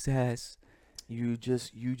want success. You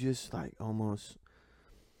just like almost,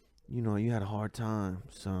 you had a hard time,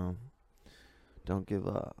 so don't give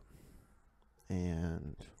up.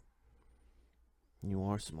 And you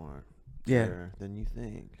are smart. Than you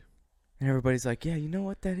think. And everybody's like, yeah, you know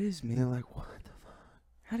what that is, man. And they're like, what the fuck?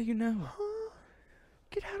 How do you know? Huh?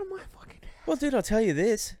 Get out of my fucking head. Well, dude, I'll tell you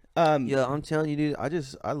this. Yeah, I'm telling you, dude,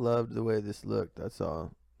 I loved the way this looked. That's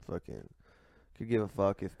all. Fucking could give a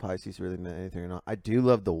fuck if Pisces really meant anything or not. I do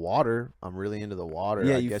love the water. I'm really into the water.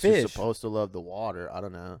 Yeah, I you guess fish. You're supposed to love the water. I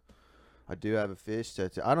don't know. I do have a fish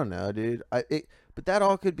tattoo. I don't know, dude. But that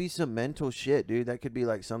all could be some mental shit, dude. That could be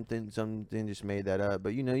like something just made that up.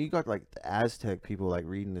 But you got like the Aztec people like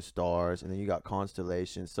reading the stars, and then you got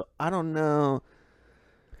constellations. So I don't know.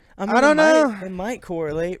 I mean, it might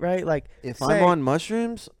correlate, right? Like if I'm on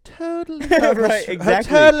mushrooms, totally love right,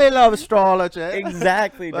 exactly. I totally love astrology.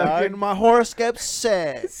 Exactly, dog. My horoscope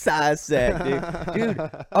said.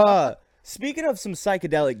 Dude. Speaking of some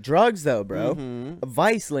psychedelic drugs, though, bro,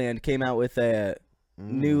 Viceland came out with a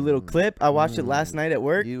new little clip. I watched it last night at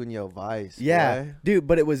work. You and your Vice. Yeah, boy. dude,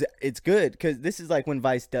 but it's good because this is like when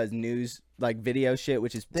Vice does news, like video shit,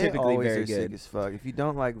 which is typically very good. Sick as fuck. If you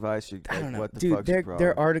don't like Vice, you're I don't like, know, what the dude. fuck's your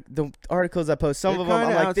problem? The articles I post, some They're of them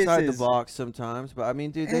I'm like, this outside is the box sometimes, but I mean,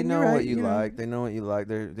 dude, they And know you're right, what you you know. like. They know what you like.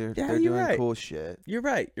 They're you're doing right. cool shit. You're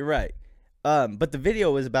right. But the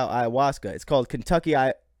video was about ayahuasca. It's called Kentucky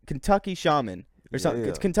Shaman or something. Yeah.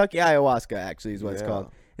 It's Kentucky Ayahuasca, actually, is what it's called.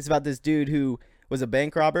 It's about this dude who was a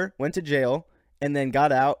bank robber, went to jail, and then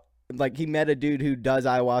got out. Like, he met a dude who does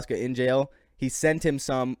ayahuasca in jail. He sent him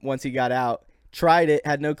some once he got out, tried it,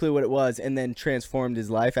 had no clue what it was, and then transformed his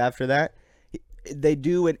life after that. They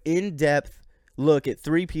do an in-depth look at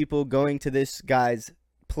 3 people going to this guy's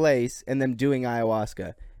place and them doing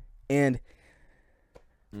ayahuasca. And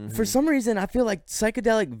for some reason, I feel like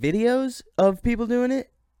psychedelic videos of people doing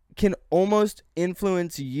it can almost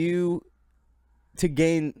influence you to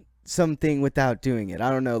gain something without doing it.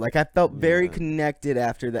 I don't know. Like, I felt very connected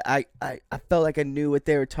after that. I felt like I knew what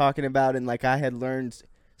they were talking about, and like I had learned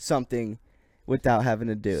something without having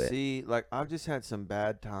to do it. See, like, I've just had some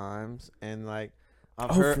bad times, and like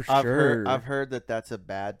I've heard that that's a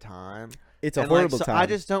bad time. It's a horrible time. I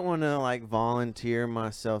just don't want to like volunteer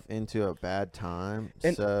myself into a bad time.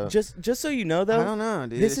 And so just so you know, though, I don't know,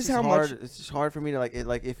 dude. This is how hard. much. It's just hard for me to like it.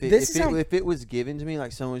 Like if it was given to me,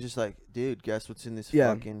 like someone was just like, dude, guess what's in this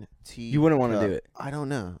fucking tea? You wouldn't want to do it. I don't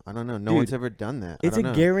know. No Dude, one's ever done that. It's a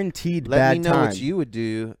guaranteed Let bad me know time. what you would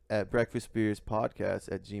do at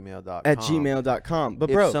breakfastbeerspodcast@gmail.com. At gmail.com. But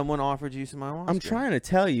bro, if someone offered you some ayahuasca, I'm trying to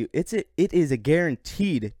tell you, it is a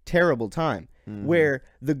guaranteed terrible time where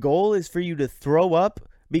the goal is for you to throw up,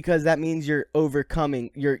 because that means you're overcoming,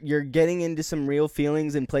 you're getting into some real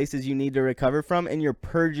feelings in places you need to recover from, and you're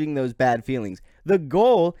purging those bad feelings. The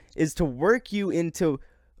goal is to work you into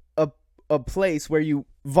a place where you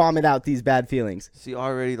vomit out these bad feelings. See,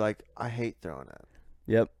 already, like, I hate throwing up.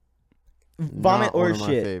 Yep. Vomit Not one or of my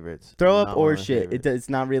shit. favorites. Throw Not up one or of my shit. favorites. It's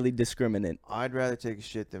not really discriminant. I'd rather take a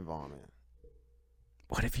shit than vomit.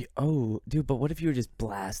 What if you? Oh, dude. But what if you were just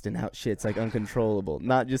blasting out shit's like uncontrollable,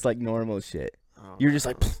 not just like normal shit? You're just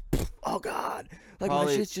like, oh god, like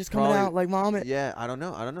my shit's just coming out like vomit. Yeah, I don't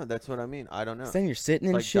know. That's what I mean. I don't know. So then you're sitting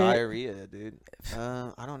in like shit. Diarrhea, dude.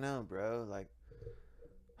 I don't know, bro. Like,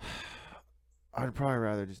 I'd probably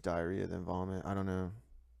rather just diarrhea than vomit. I don't know.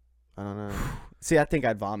 See, I think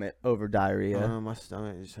I'd vomit over I diarrhea. don't know, my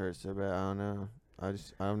stomach just hurts so bad. I don't know. I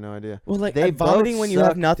have no idea. Well, like They vomiting both when you have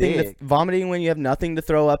suck nothing. dick. Vomiting when you have nothing to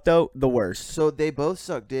throw up, though, the worst. So they both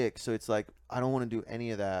suck dick. So it's like I don't want to do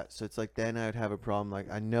any of that. So it's like then I'd have a problem.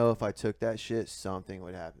 Like I know if I took that shit, something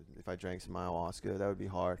would happen. If I drank some ayahuasca, that would be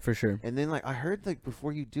hard. For sure. And then like I heard like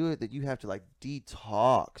before you do it that you have to like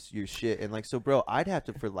detox your shit. And like so bro, I'd have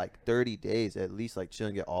to for like 30 days at least like chill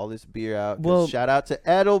and get all this beer out. Well, shout out to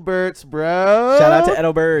Adelberts, bro. Shout out to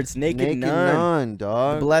Adelberts, Naked Nun,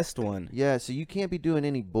 dog. the blessed one. Yeah, so you can't be doing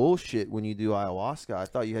any bullshit when you do ayahuasca. I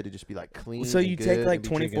thought you had to just be like clean. So you take like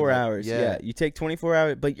 24 hours. Like, yeah, you take 24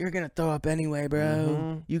 hours, but you're gonna throw up anyway, bro.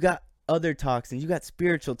 Mm-hmm. You got other toxins. You got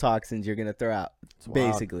spiritual toxins you're gonna throw out.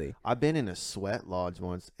 Basically, I've been in a sweat lodge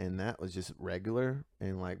once, and that was just regular.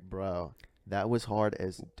 And like, bro, that was hard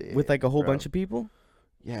as dick. With like a whole bunch of people.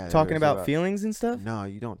 Yeah, talking about feelings and stuff. No,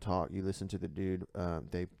 you don't talk. You listen to the dude.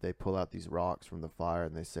 They pull out these rocks from the fire,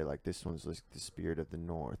 and they say like, this one's like the spirit of the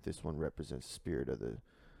north. This one represents the spirit of the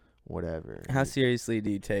whatever. How seriously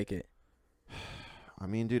do you take it? I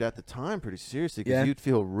mean, dude, at the time, pretty seriously, because you'd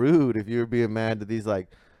feel rude if you were being mad to these like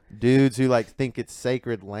dudes who like think it's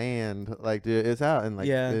sacred land. Like, dude, it's out in like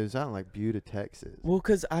it was out in like Buda, Texas. Well,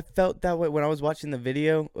 because I felt that way when I was watching the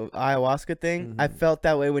video of ayahuasca thing. I felt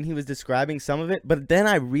that way when he was describing some of it, but then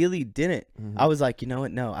I really didn't. I was like, you know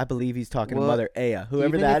what? No, I believe he's talking to Mother Aya,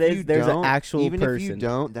 whoever that is. There's an actual person. Even if you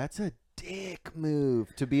don't, that's a dick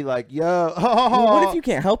move to be like, yo. Well, what if you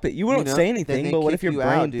can't help it? You won't say anything, but what if your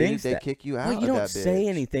brain thinks they that? kick you out? Well, you don't say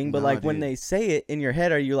anything, but like when they say it in your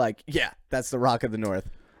head, are you like, yeah, that's the Rock of the North?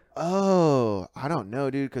 Oh, I don't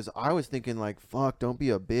know, dude, because I was thinking like, fuck, don't be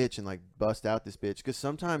a bitch and like bust out this bitch, because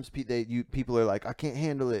sometimes people are like, I can't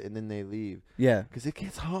handle it, and then they leave. Yeah, because it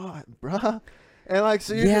gets hot, bruh. And like,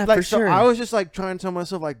 so you're like, so I was just like trying to tell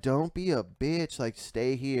myself like, don't be a bitch, like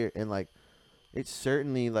stay here, and like, it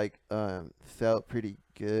certainly like felt pretty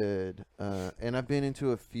good. And I've been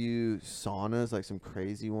into a few saunas, like some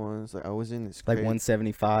crazy ones. Like I was in this like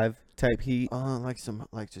 175 type heat. Like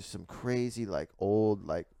just some crazy like old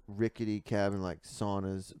like rickety cabin like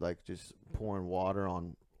saunas, like just pouring water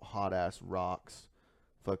on hot ass rocks,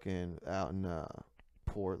 fucking out in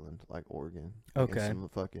Portland, like Oregon. Like okay. Some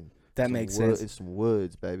fucking. That makes sense. It's some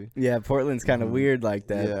woods, baby. Yeah, Portland's kind of weird like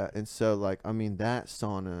that. Yeah, and so like I mean that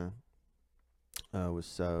sauna was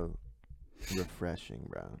so refreshing,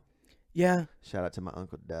 bro. Yeah. Shout out to my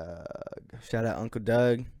Uncle Doug. Shout out Uncle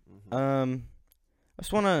Doug. I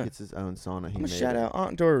just wanna. It's his own sauna. I'm gonna shout out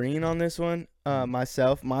Aunt Doreen on this one.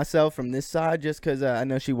 Myself from this side, just because I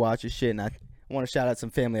know she watches shit, and I want to shout out some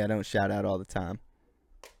family I don't shout out all the time.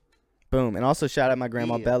 Boom. And also shout out my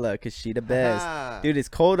grandma Bella, because she the best. Dude, it's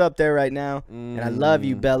cold up there right now, and I love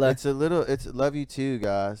you, Bella. It's love you too,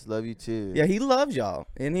 guys. Love you too. Yeah, he loves y'all,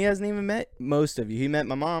 and he hasn't even met most of you. He met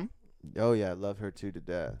my mom. Oh, yeah, I love her too to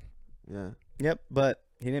death. Yeah. Yep, but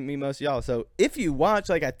he didn't meet most of y'all. So if you watch,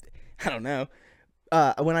 like, I don't know.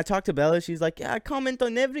 When I talk to Bella, she's like, yeah, I comment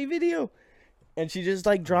on every video. And she just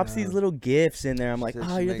like drops these little gifts in there. I'm like,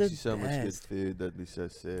 oh, you're the best. So much good food. That'd be so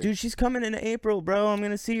sick. Dude, she's coming in April, bro. I'm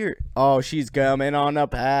gonna see her. Oh, she's coming on a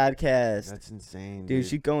podcast. That's insane, dude.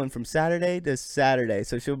 She's going from Saturday to Saturday,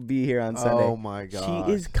 so she'll be here on Sunday. Oh my god,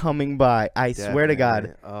 she is coming by. I swear to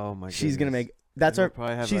God. Oh my god, she's gonna make. That's our.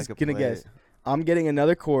 She's like gonna guess. I'm getting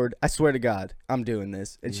another cord. I swear to God, I'm doing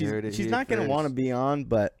this, and she's not gonna want to be on,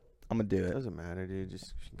 but I'm gonna do it. Doesn't matter, dude.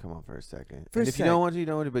 Just she can come on for a second. If you don't want to, you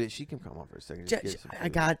don't want to. But she can come on for a second. I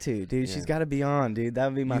got to, dude. Yeah. She's got to be on, dude. That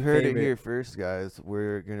would be my favorite. You heard it here first, guys.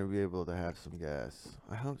 We're gonna be able to have some gas.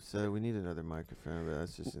 I hope so. We need another microphone, but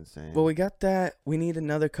that's just insane. Well, we got that. We need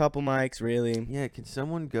another couple mics, really. Yeah. Can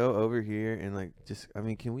someone go over here and like just? I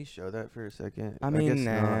mean, can we show that for a second? I mean, guess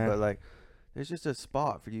not, but like, there's just a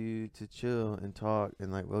spot for you to chill and talk,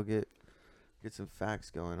 and like we'll get some facts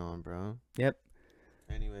going on, bro. Yep.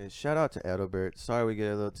 Anyways, shout out to Adelberts. Sorry we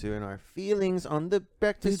get a little too in our feelings on the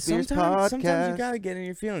Breakfast Beers podcast. Sometimes you gotta get in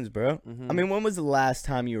your feelings, bro. I mean, when was the last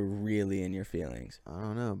time you were really in your feelings? I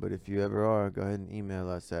don't know, but if you ever are, go ahead and email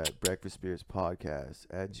us at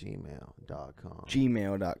breakfastbeerspodcast@gmail.com.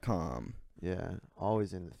 Gmail.com. Yeah,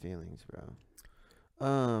 always in the feelings, bro.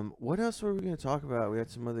 What else were we gonna talk about? We had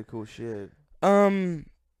some other cool shit. There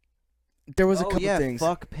was a couple things.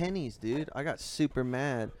 Fuck pennies, dude. I got super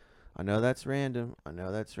mad. I know that's random.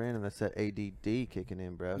 That's that ADD kicking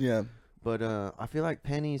in, bro. Yeah. But I feel like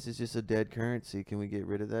pennies is just a dead currency. Can we get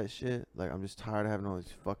rid of that shit? Like, I'm just tired of having all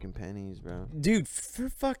these fucking pennies, bro. Dude, for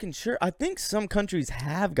fucking sure. I think some countries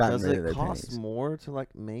have gotten rid of their pennies. Does it cost more to,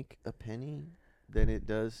 like, make a penny than it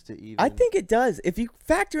does to even... I think it does. If you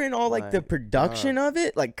factor in all, like the production of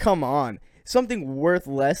it, like, come on. Something worth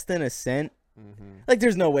less than a cent. Like,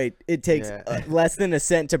 there's no way it takes less than a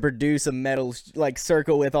cent to produce a metal like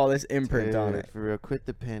circle with all this imprint on it. For real, quit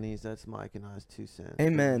the pennies. That's Mike and I's 2 cents.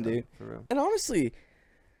 Amen, dude. For real. And honestly,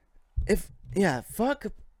 Fuck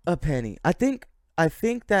a penny. I think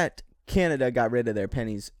that Canada got rid of their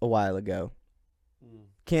pennies a while ago.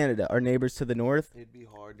 Canada, our neighbors to the north. It'd be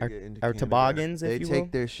hard to get into our Canada. toboggans, if they you take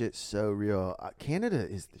will. their shit so real. Canada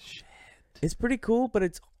is the shit. It's pretty cool, but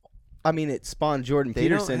it spawned Jordan They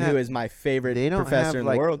don't Peterson, have- who is my favorite They don't professor have in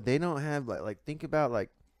like the world. they don't have like think about like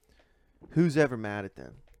who's ever mad at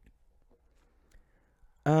them.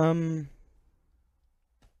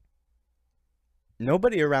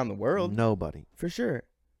 Nobody around the world, Nobody. for sure.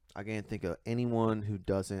 I can't think of anyone who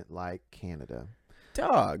doesn't like Canada.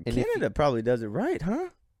 Dog, And if Canada probably does it right, huh?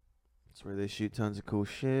 It's where they shoot tons of cool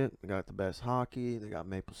shit. They got the best hockey. They got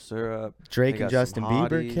maple syrup. Drake They and got some Justin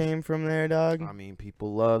Bieber hotties. came from there, dog. I mean,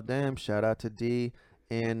 people love them. Shout out to D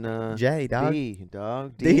and Jay, dog. B,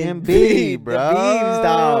 dog. D and B, bro. The Beebs,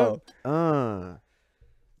 dog.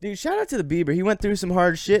 Dude, shout out to the Bieber. He went through some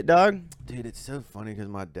hard shit, dog. Dude, it's so funny because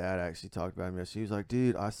my dad actually talked about him yesterday. He was like,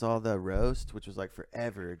 dude, I saw the roast, which was like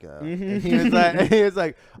forever ago. And he was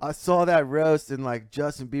like, I saw that roast and like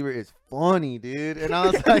Justin Bieber is funny, dude. And I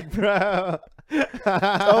was like, bro.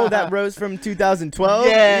 Oh, that rose from 2012?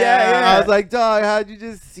 Yeah. I was like, dog, how'd you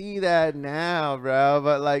just see that now, bro?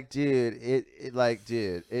 But like, dude, it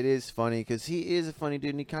is funny because he is a funny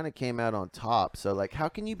dude and he kind of came out on top. So like, how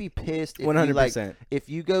can you be pissed if 100%. if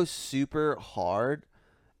you go super hard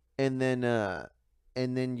and then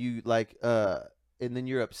you like and then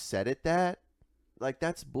you're upset at that? Like,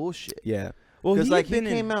 that's bullshit. Yeah. Well, Because like he been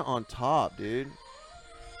came out on top, dude.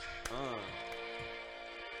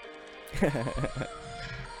 It's one of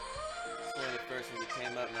the first ones that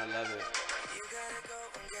came up, and I love it.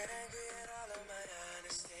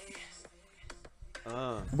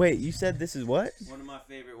 Wait, you said this is what? One of my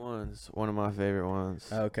favorite ones.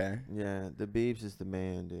 Okay. Yeah, the Beebs is the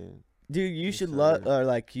man, dude. Dude, you He's should so love, good. or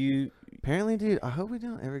like you. Apparently, dude, I hope we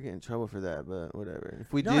don't ever get in trouble for that, but whatever.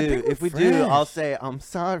 If we No, I think we're do, I'll fresh. say I'm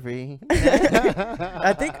sorry.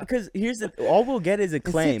 I think because all we'll get is a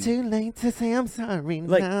claim. Is it too late to say I'm sorry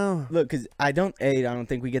Like, now? Look, because I don't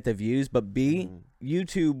think we get the views, but B,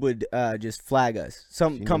 YouTube would just flag us.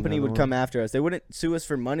 Some need company another would come after us. They wouldn't sue us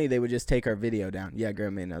for money. They would just take our video down. Yeah,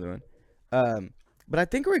 Graham made another one. But I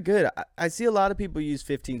think we're good. I see a lot of people use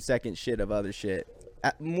 15-second shit of other shit.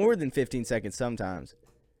 More than 15 seconds sometimes.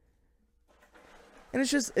 And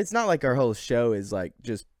it's not like our whole show is like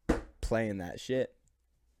just playing that shit.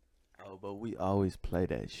 Oh, but we always play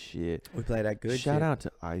that shit. We play that good shit. Shout out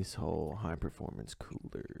to Ice Hole High Performance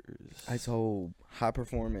Coolers. Ice Hole High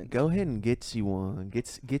Performance. Go ahead and get you one.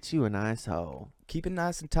 Get you an Ice Hole. Keep it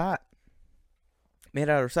nice and tight. Made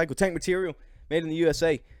out of recycled tank material. Made in the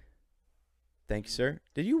USA. Thank you, sir.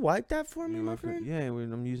 Did you wipe that for me, my friend? Yeah,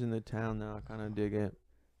 I'm using the towel now. I kind of dig it.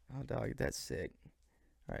 Oh, dog, that's sick.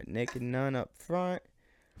 All right, Naked Nun up front.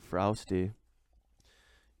 Frosty.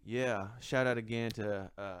 Yeah, shout out again to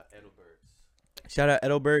Adelberts. Shout out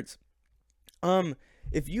Adelberts.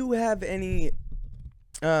 If you have any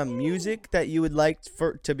music that you would like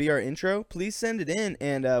to be our intro, please send it in,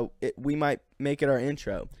 and we might make it our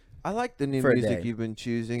intro. I like the new For a music day. you've been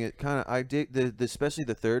choosing. It kind of I dig especially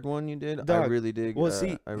the third one you did. I Dog, really dig. well,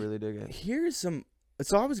 see, I really dig it. Here's some.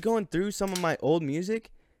 So I was going through some of my old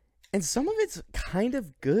music, and some of it's kind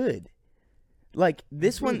of good. Like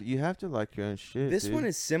this Dude, one. you have to like your own shit. This dude. one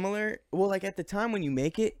is similar. Well, like at the time when you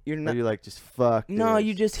make it, you're Or not. you're like just fuck. No, this.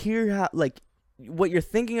 you just hear how like what you're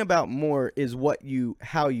thinking about more is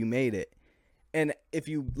how you made it. And if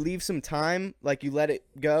you leave some time, like you let it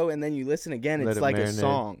go and then you listen again, Let it's it like a marinate.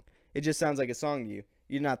 song. It just sounds like a song to you.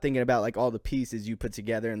 You're not thinking about like all the pieces you put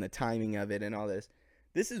together and the timing of it and all this.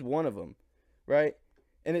 This is one of them, right?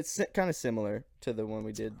 And it's kind of similar to the one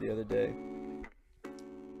we did the other day.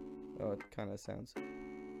 Oh, it kind of sounds.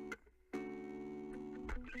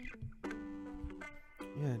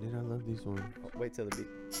 Yeah, dude, I love these ones. Oh, wait till the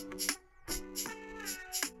beat.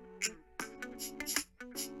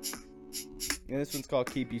 And this one's called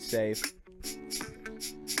Keep You Safe.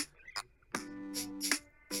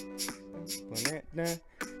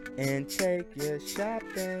 And take you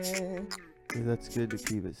shopping. Yeah, that's good to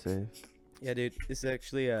keep it safe. Yeah, dude. This is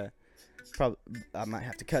actually probably I might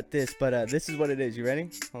have to cut this, but this is what it is. You ready?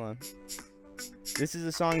 Hold on. This is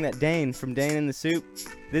a song that Dane from Dane in the Soup.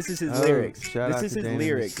 This is his lyrics. Shout out This is to his Dane in the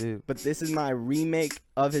lyrics. Soup. But this is my remake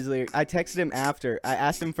of his lyrics. I texted him after. I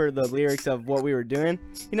asked him for the lyrics of what we were doing.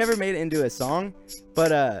 He never made it into a song,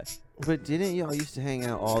 but But didn't y'all used to hang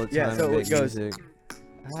out all the time? Yeah, so and it make goes- music?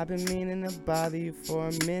 I've been meaning to bother you for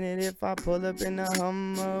a minute. If I pull up in the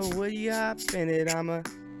Hummer, would you hop in it? I'ma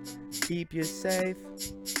keep you safe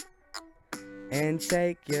and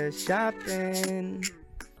take you shopping.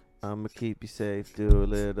 I'ma keep you safe, do a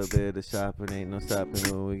little bit of shopping, ain't no stopping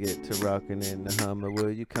when we get to rocking in the Hummer.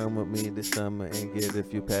 Will you come with me this summer and get a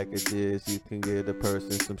few packages? You can get a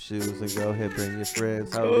person some shoes and go ahead bring your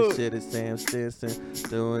friends. Holy shit, it's Sam Stinson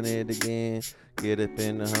doing it again. Get up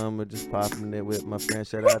in the Hummer, just popping it with my friend.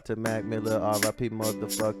 Shout out to Mac Miller, R.I.P.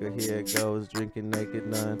 motherfucker. Here it goes, drinking Naked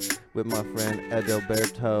Nun with my friend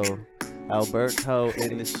Adelberts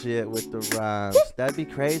in the shit with the rhymes. That'd be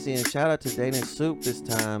crazy. And shout out to Dana Soup this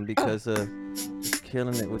time because just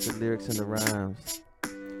killing it with the lyrics and the rhymes.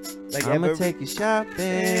 Like I'ma take you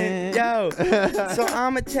shopping. Yo, so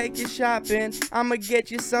I'ma take you shopping. I'ma get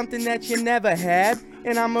you something that you never had.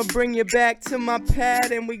 And I'ma bring you back to my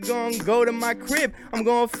pad. And we gon' go to my crib. I'm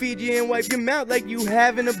gonna feed you and wipe your mouth like you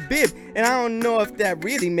having a bib. And I don't know if that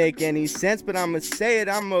really make any sense, but I'ma say it,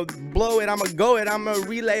 I'ma blow it, I'ma go it, I'ma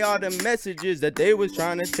relay all the messages that they was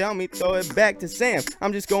trying to tell me. Throw it back to Sam.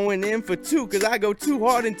 I'm just going in for two, cause I go too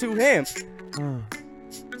hard and too ham.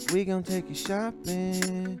 We gon' take you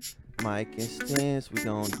shopping. Mike and Stance, we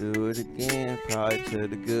gon' do it again. Probably to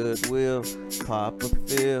the Goodwill. Pop a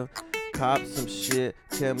fill. Cop some shit.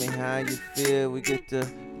 Tell me how you feel. We get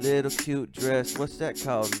the little cute dress. What's that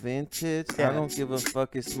called? Vintage? Yeah. I don't give a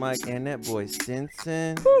fuck. It's Mike and that boy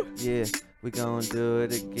Stinson. Woo. Yeah, we gon' do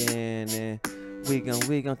it again. And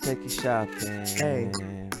we gon' take you shopping. Hey.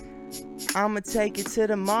 I'ma take it to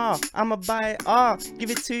the mall. I'ma buy it all. Give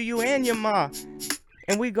it to you and your ma.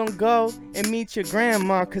 And we gon' go and meet your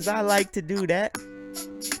grandma, cause I like to do that.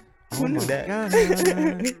 Who knew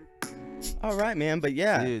that? All right, man, but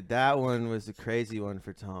yeah. Dude, that one was a crazy one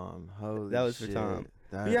for Tom. Holy That was shit. for Tom.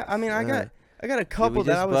 That's, Yeah, I mean, I got a did couple we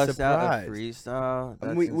that just I was bust out surprised. a freestyle?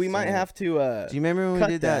 That's We might insane. have to Do you remember when we cut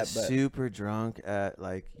did that that, but- super drunk at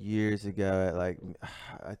like years ago at like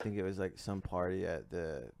I think it was like some party at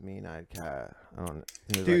the Mean Eyed Cat. I don't know.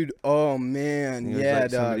 It was dude, oh like, man, it was yeah,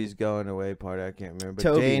 like dog. somebody's going away party. I can't remember. But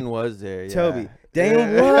Toby. Dane was there. Yeah. Toby.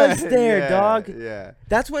 Dane was there, Yeah, dog. Yeah.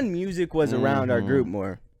 That's when music was around our group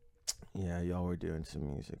more. Yeah, y'all were doing some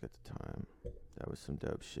music at the time. That was some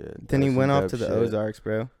dope shit. Then That he was went some off dope to the shit. Ozarks,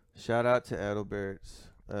 bro. Shout out to Adelberts,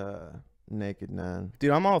 Naked Nun.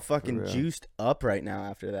 Dude, I'm all fucking real. juiced up right now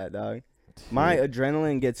after that, dog. My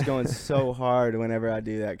adrenaline gets going so hard whenever I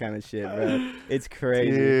do that kind of shit, bro. It's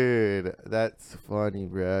crazy. Dude, that's funny,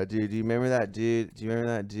 bro. Dude, do you remember that dude? Do you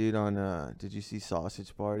remember that dude on did you see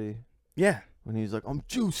Sausage Party? Yeah. When he was like, I'm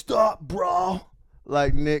juiced up, bro.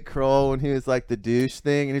 Like Nick Kroll when he was like the douche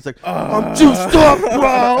thing and he's like, I'm juiced up,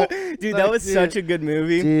 bro. Dude, Like, that was dude, such a good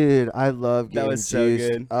movie. Dude, I love getting That was so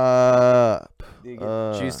juiced good. up. Dude,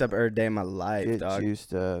 get juiced up every day of my life, Get dog.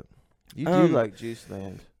 juiced up. You do Um, like Juice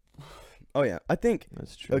Land. Oh yeah, I think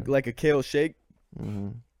That's true. like a kale shake. Mm-hmm.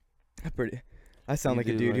 I sound You like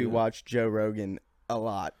a do dude like who it. watched Joe Rogan a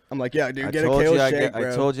lot. I'm like, yeah, dude, I get a told kale you, shake,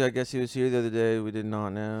 bro. I told you, I guess he was here the other day. We did not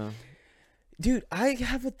know. Dude, I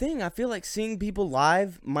have a thing. I feel like seeing people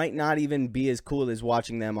live might not even be as cool as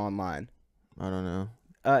watching them online. I don't know.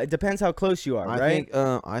 It depends how close you are, right?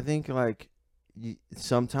 I think like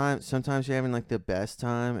sometimes you're having like the best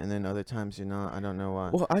time, and then other times you're not. I don't know why.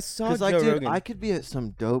 Well, I saw Joe Because like, dude, Rogan. I could be at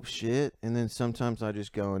some dope shit, and then sometimes I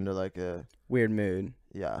just go into like a Weird mood.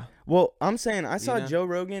 yeah. Well, I'm saying I saw know? Joe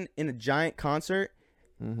Rogan in a giant concert.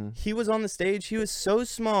 Mm-hmm. He was on the stage. He was so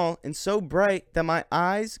small and so bright that my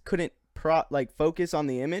eyes couldn't focus on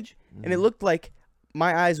the image, and it looked like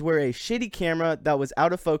my eyes were a shitty camera that was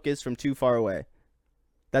out of focus from too far away.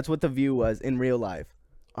 That's what the view was in real life.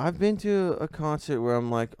 I've been to a concert where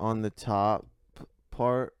I'm like on the top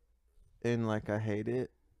part, and like I hate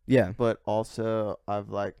it. Yeah. But also I've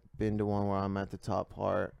like been to one where I'm at the top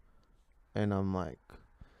part, and I'm like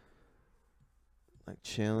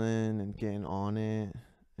chilling and getting on it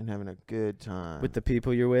and having a good time With the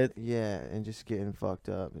people you're with. yeah, and just getting fucked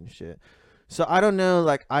up and shit. So I don't know,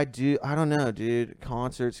 like I don't know, dude.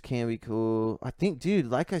 Concerts can be cool. I think, dude,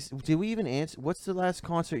 did we even answer? What's the last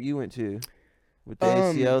concert you went to? With the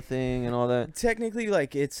ACO thing and all that? Technically,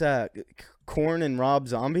 like it's Korn and Rob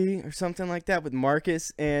Zombie or something like that with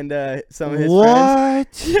Marcus and some of his friends.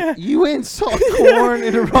 What? Yeah. You went and saw Korn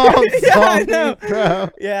and Rob Yeah, I know. Zombie, bro.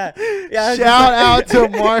 Yeah. Yeah. I was just Shout like- out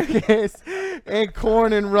to Marcus and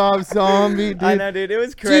Korn and Rob Zombie, dude. I know, dude. It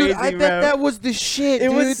was crazy, Dude, I bro. bet that was the shit, It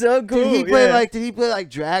dude. was so cool. Did he play yeah. like? Did he play like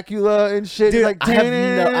Dracula and shit? Dude, Like,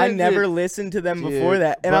 I never dude. listened to them Dude, before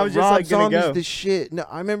that, and but I was just Rob like gonna Zombie's go. the shit. No,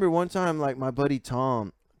 I remember one time like my buddy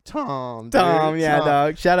Tom, Tom, dude, yeah,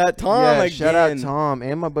 dog. Shout out Tom yeah, again. shout out Tom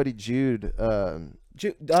and my buddy Jude.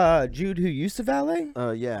 Jude, who used to valet.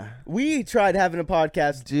 Yeah. We tried having a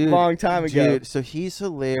podcast a long time ago. Dude, so he's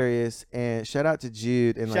hilarious, and shout out to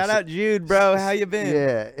Jude. And Shout out Jude, bro. How you been?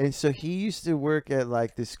 Yeah, and so he used to work at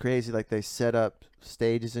like this crazy, like they set up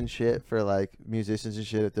stages and shit for like musicians and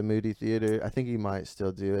shit at the Moody Theater. I think he might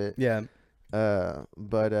still do it. Yeah.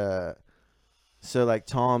 So like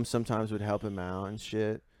Tom sometimes would help him out and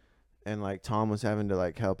shit, and like Tom was having to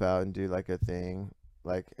like help out and do like a thing.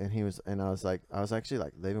 Like, and I was actually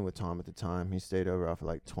like living with Tom at the time. He stayed over off of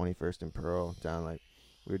like 21st and Pearl down like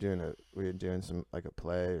we were doing some like a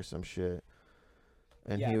play or some shit.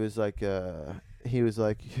 And he was like, yeah,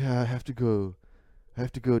 I have to go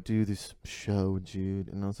do this show with Jude.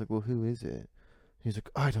 And I was like, well, who is it? He's like,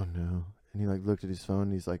 I don't know. And he like looked at his phone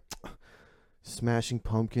and he's like, Smashing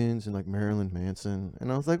Pumpkins and like Marilyn Manson.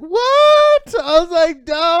 And I was like, what? I was like,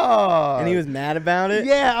 dog. And he was mad about it?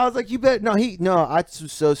 Yeah, I was like, you bet. No, I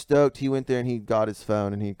was so stoked. He went there and he got his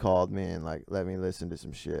phone and he called me and like let me listen to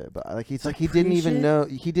some shit. But like he didn't even know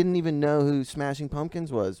who Smashing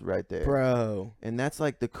Pumpkins was right there. Bro. And that's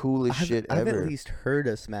like the coolest shit ever. I've at least heard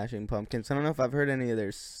of Smashing Pumpkins. I don't know if I've heard any of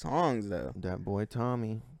their songs though. That boy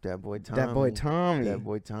Tommy.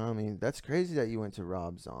 That's crazy that you went to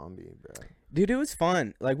Rob Zombie, bro. Dude, it was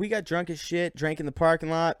fun. Like, we got drunk as shit, drank in the parking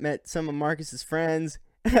lot, met some of Marcus's friends.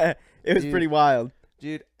 It was pretty wild.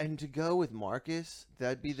 Dude, and to go with Marcus,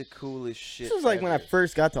 that'd be the coolest shit. This was like ever. when I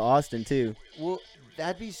first got to Austin, too. Well,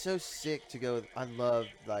 that'd be so sick to go with. I love,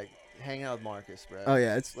 like, hanging out with Marcus, bro. Oh,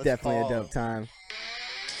 yeah, it's definitely a dope time.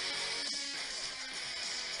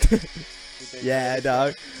 Yeah,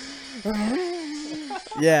 dog.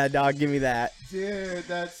 Yeah, dog, give me that. Dude,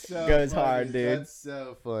 that's so goes funny. hard, dude. That's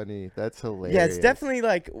so funny. That's hilarious. Yeah, it's definitely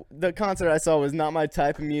like the concert I saw was not my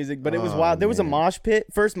type of music, but it was wild. There was a mosh pit,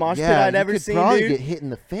 first mosh pit I'd ever seen, probably dude. Get hit in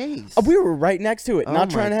the face. We were right next to it, not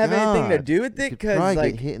trying to have anything to do with it, because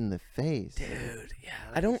like get hit in the face, dude.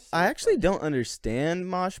 Yeah, I actually don't understand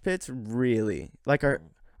mosh pits really. Like,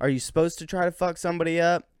 are you supposed to try to fuck somebody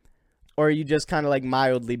up, or are you just kind of like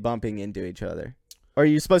mildly bumping into each other? Or are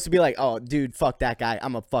you supposed to be like, oh, dude, fuck that guy,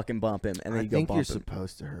 I'm gonna fucking bump him, and then you go bump him? I think you're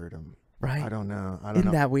supposed to hurt him, right? I don't know.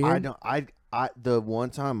 Isn't that weird? The one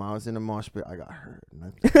time I was in a mosh pit, I got hurt,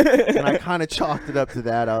 and I kind of chalked it up to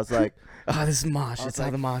that. I was like, oh, this is mosh. That's how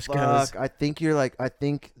the mosh goes. I think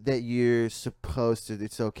that you're supposed to.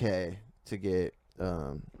 It's okay to get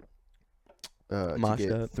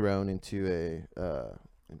thrown into a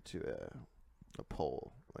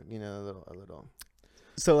pole, like a little.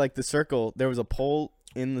 So, like, the circle, there was a pole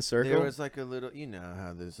in the circle? There was, like, a little, you know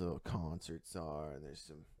how those little concerts are, and there's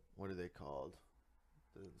some, what are they called?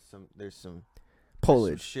 There's some Polage.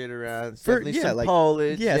 Some shit around. Some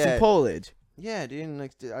polage. Yeah, some polage. Yeah, dude, and,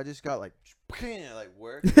 like, I just got, like, work. And I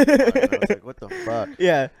was like, what the fuck?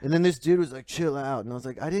 Yeah. And then this dude was like, chill out. And I was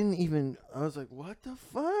like, I was like, what the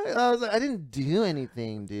fuck? I was like, I didn't do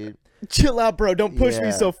anything, dude. Chill out, bro. Don't push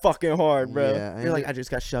me so fucking hard, bro. Yeah, You're like, I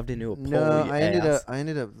just got shoved into a pole. No, I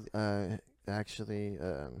ended up actually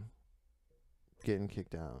getting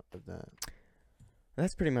kicked out of that.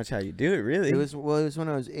 That's pretty much how you do it, really. It was when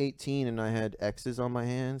I was 18 and I had X's on my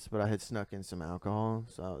hands, but I had snuck in some alcohol,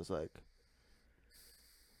 so I was like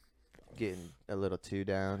getting a little too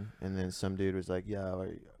down, and then some dude was like, yeah,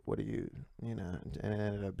 what are you, and it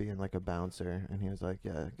ended up being like a bouncer, and he was like,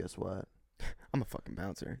 yeah, guess what? I'm a fucking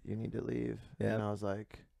bouncer. You need to leave. Yeah. And I was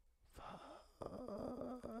like,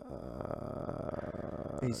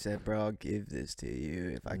 he said, bro, I'll give this to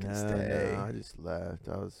you if I can stay. No, I just left.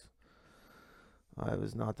 I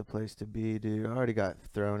was not the place to be, dude. I already got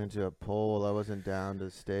thrown into a pole. I wasn't down to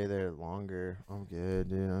stay there longer. I'm good,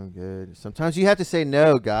 dude. I'm good. Sometimes you have to say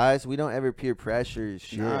no, guys. We don't ever peer pressure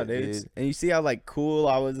shit, nah, dude. And you see how like cool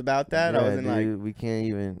I was about that? Yeah, I wasn't dude, like, we can't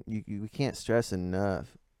even. We can't stress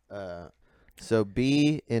enough. So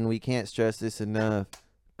we can't stress this enough.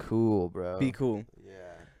 Cool, bro. Be cool. Yeah.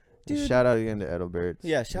 Dude. Shout out again to Adelberts.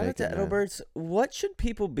 Yeah, shout out to Adelberts. What should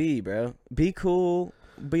people be, bro? Be cool.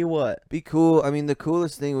 Be what? Be cool. I mean, the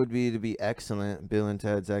coolest thing would be to be excellent. Bill and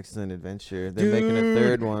Ted's Excellent Adventure. They're making a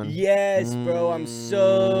third one. Yes, bro. I'm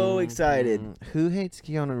so excited. Who hates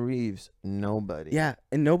Keanu Reeves? Nobody. Yeah,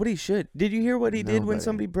 and nobody should. Did you hear what he did when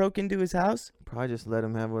somebody broke into his house? Probably just let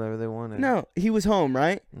him have whatever they wanted. No, he was home,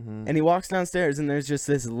 right? Mm-hmm. And he walks downstairs, and there's just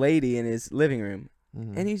this lady in his living room.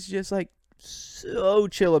 Mm-hmm. And he's just like so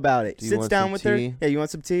chill about it. Sits down with her. Yeah, you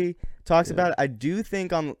want some tea? Talks about it. I do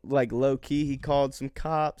think on like low key he called some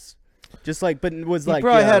cops. Just like, but was like, he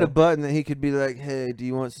probably had a button that he could be like, hey, do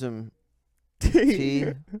you want some tea?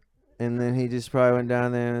 And then he just probably went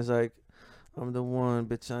down there and was like, I'm the one,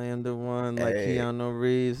 bitch. I am the one. Like Hey. Keanu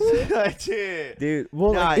Reeves. Dude.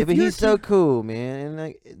 Well, Nah, like, if but you're he's so cool, man.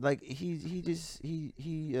 And like he's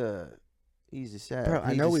a sad. bro, I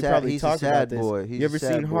he's know a we sad, probably he's talked a sad about this. boy. He's You a ever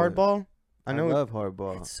sad seen boy. Hardball? I know love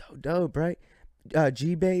Hardball. it's so dope, right?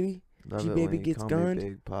 G Baby, Love G it Baby when you gets call gunned. me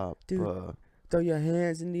Big Pop. Dude. Throw your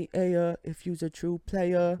hands in the air if you's a true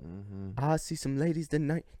player. I see some ladies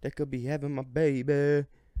tonight that could be having my baby.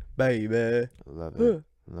 Love it.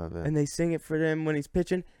 Love it. And they sing it for them when he's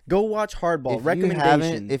pitching. Go watch Hardball. If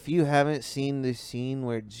Recommendation. if you haven't seen the scene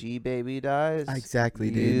where G Baby dies, Exactly,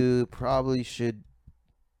 dude. you probably should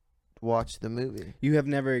watch the movie. You have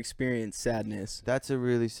never experienced sadness. That's a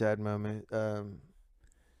really sad moment.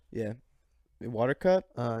 Yeah. Water cup?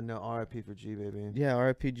 No, R.I.P. for G Baby. Yeah,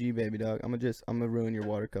 R.I.P. G Baby, dog. I'm gonna ruin your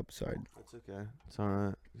water cup. Sorry. It's okay. It's all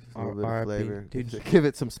right. Just a little bit of R.I.P. flavor. Dude. Give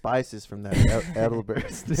it some spices from that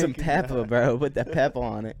Adelberts. Some pepper, bro. Put that pepper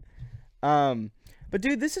on it. But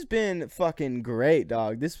dude, this has been fucking great,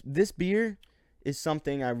 dog. This beer is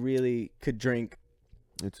something I really could drink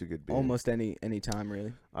It's a good beer. almost any time,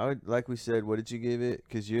 really. I would, like we said, what did you give it?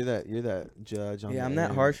 Because you're that judge. On Yeah, the I'm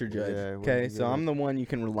that end. harsher judge. Yeah, what Okay, did you so give I'm it? the one you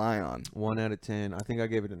can rely on. 1 out of 10. I think I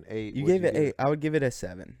gave it an 8. You What'd gave it give 8. I would give it a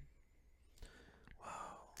 7. Wow.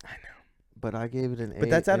 I know. But I gave it an 8. But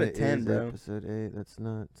that's out and of it 10, is bro. Episode 8. That's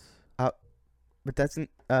nuts. But that's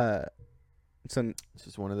so It's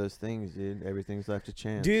just one of those things, dude. Everything's left to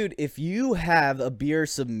chance. dude, if you have a beer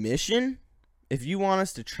submission, if you want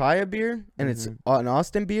us to try a beer and it's an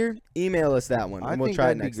Austin beer, email us that one I and we'll think try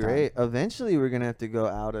it that'd next be great. Eventually, we're gonna have to go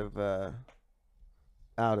out of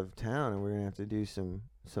town, and we're gonna have to do some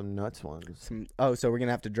nuts ones. time. So we're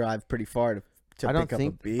gonna have to drive pretty far to I don't pick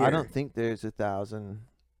think up a beer. I don't think there's 1,000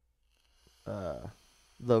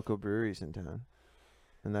 local breweries in town,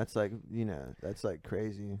 and that's like that's like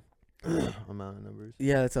crazy amount of numbers.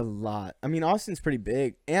 Yeah, that's a lot. I mean, Austin's pretty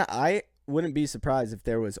big, and I wouldn't be surprised if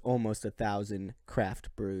there was almost 1,000 craft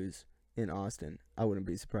brews in Austin. I wouldn't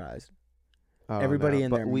be surprised. Everybody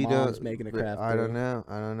and their mom's making a craft I brew. don't know.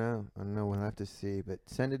 We'll have to see. But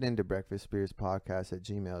send it into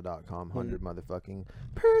breakfastbeerspodcast@gmail.com. 100 motherfucking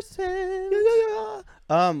person.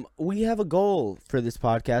 We have a goal for this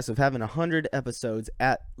podcast of having 100 episodes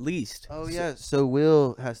at least. Oh yeah. So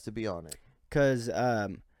Will has to be on it. Because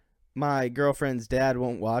my girlfriend's dad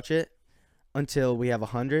won't watch it until we have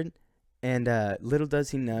 100. And little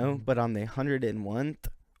does he know, but on the 101th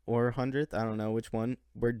or 100th, I don't know which one,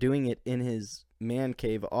 we're doing it in his man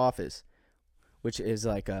cave office, which is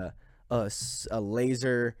like a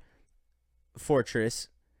laser fortress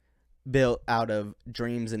built out of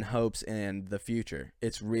dreams and hopes and the future.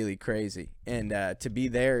 It's really crazy. And to be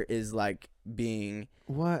there is like being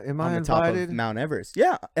What? Am on I the top invited? of Mount Everest.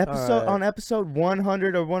 Yeah, on episode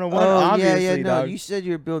 100 or 101. Oh obviously, yeah. No, dog. you said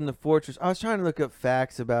you were building the fortress. I was trying to look up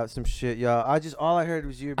facts about some shit, y'all. All I heard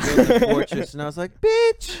was you were building the fortress, and I was like,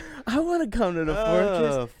 bitch. I want to come to the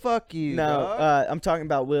fortress. Oh, fuck you. No, dog. I'm talking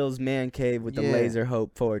about Will's man cave with the Yeah. laser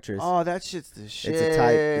hope fortress. Oh, that shit's the shit.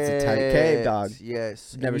 It's a tight cave, dog.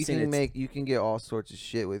 Yes. Never And seen it. You can get all sorts of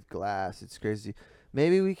shit with glass. It's crazy.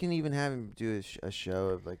 Maybe we can even have him do a show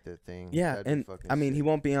of like the thing. Yeah, That'd be and fucking I mean, sick. he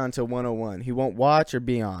won't be on till 101. He won't watch or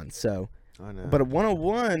be on. So, I know. but a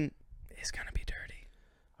 101 is gonna be dirty,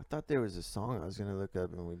 I thought there was a song I was gonna look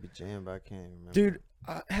up and we'd be jammed, but I can't even remember. dude.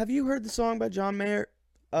 Have you heard the song by John Mayer?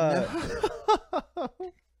 No.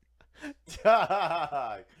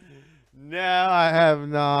 Dog. No, I have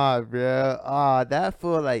not, bro. That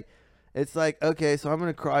fool, like, it's like, okay, so I'm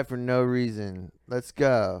gonna cry for no reason. Let's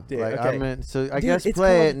go. Dude, like, okay. so I Dude, guess it's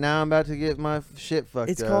play called- it. Now I'm about to get my shit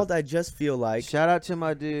fucked It's up. called "I Just Feel Like." Shout out to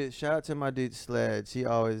my dude. Shout out to my dude Sledge. He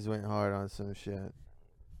always went hard on some shit.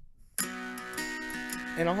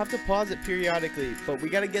 And I'll have to pause it periodically, but we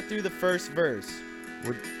got to get through the first verse.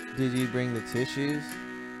 Did you bring the tissues?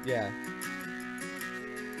 Yeah.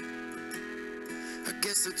 I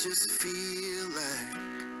guess I just feel like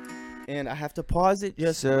And I have to pause it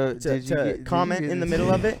just So, to did you get- comment did you in the get-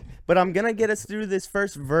 middle of it. But I'm gonna get us through this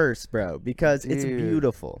first verse, bro, because it's Dude.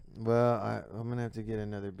 beautiful. Well, I'm gonna have to get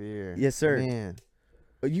another beer. Yes, sir. Man.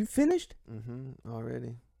 You finished?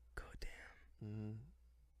 Already. God damn. Mm-hmm.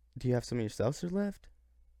 Do you have some of your seltzer left?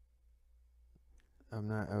 I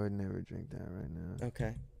would never drink that right now.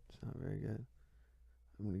 Okay. It's not very good.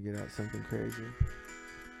 I'm gonna get out something crazy.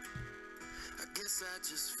 I guess I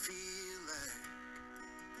just feel like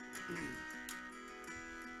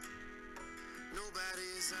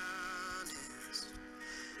nobody's honest,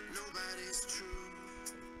 nobody's true.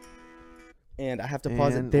 And I have to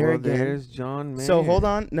pause it there well, again. There's John Mayer. So hold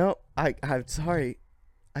on. No, I'm sorry.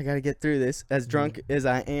 I gotta get through this. As drunk as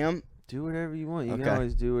I am, Do whatever you want. You can Okay.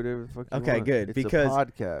 always do whatever the fuck you want. Okay, good, It's because- a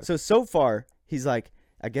podcast. So far, he's like,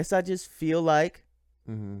 I guess I just feel like.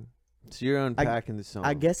 So you're unpacking the song.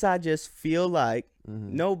 I guess I just feel like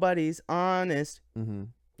Mm-hmm. nobody's honest.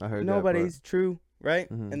 I heard Nobody's true,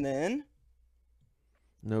 right? Mhm. And then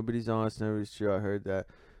nobody's honest, nobody's true. I heard that.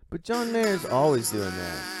 But John Mayer's always doing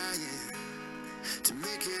that. To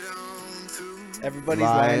make it on through. everybody's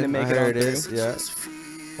lying to make I it on heard it. through. Yeah.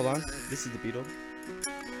 Hold on, this is the Beatles.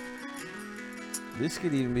 This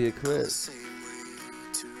could even be a clip.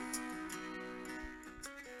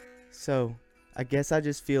 So I guess I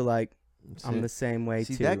just feel like I'm the same way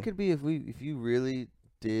See, too. that could be if you really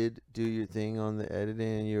did do your thing on the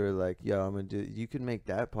editing and you were like, yo, I'm gonna do. You could make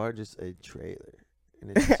that part just a trailer,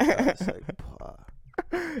 and it's just like, pah.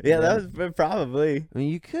 Yeah, that was probably. I mean,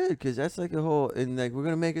 you could, because that's like a whole, and like we're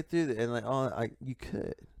gonna make it through and like you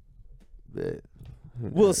could, but who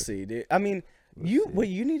We'll knows? see, dude. I mean, We'll see. what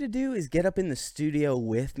you need to do is get up in the studio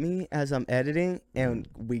with me as I'm editing, and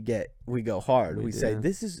we go hard. We We say do.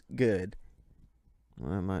 this is good.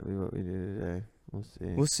 Well, that might be what we do today. We'll see.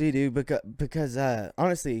 We'll see, dude. Because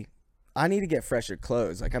honestly, I need to get fresher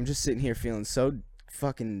clothes. Like I'm just sitting here feeling so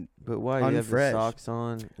fucking. But why you have the unfresh. socks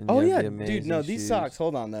on? And Oh you have yeah, the dude. No, amazing these shoes? socks.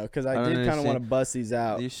 Hold on though, because I I don't did kind of want to understand. bust these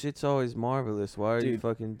out. This shit's always marvelous. Why are you Dude,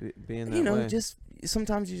 fucking being that You know, way? just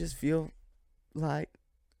sometimes you just feel like.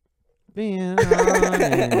 being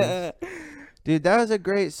honest. Dude, that was a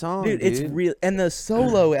great song, Dude, it's real, and the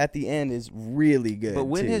solo at the end is really good. But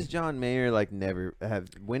when too. has John Mayer like never have?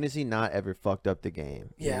 When has he not ever fucked up the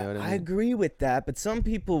game? You Yeah, know what I I mean? agree with that, but some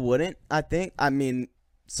people wouldn't. I mean,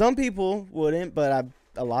 some people wouldn't, but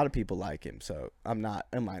a lot of people like him, so I'm not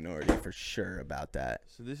a minority for sure about that.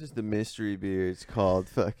 So this is the mystery beer. It's called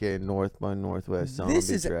fucking North by Northwest Zombie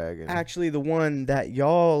This is Dragon. actually the one that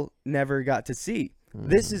y'all never got to see.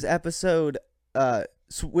 This is episode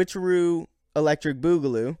Switcheroo Electric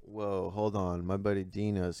Boogaloo. Whoa, hold on. My buddy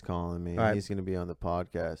Dino's calling me. All right. He's gonna be on the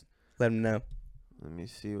podcast. Let him know. Let me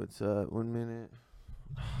see what's up. 1 minute.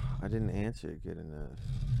 I didn't answer it good enough.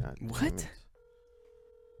 God damn What? it.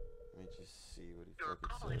 Let me just see what he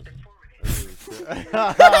fucking says.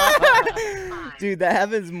 Dude, that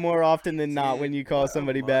happens more often than not when you call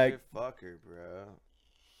somebody back. Motherfucker, bro.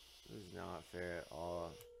 This is not fair at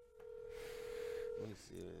all. Let me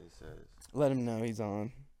see what he says. Let him know he's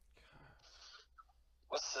on.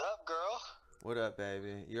 What's up, girl? What up,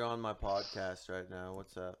 baby? You're on my podcast right now.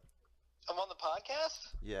 What's up? I'm on the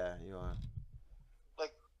podcast. Yeah, you are.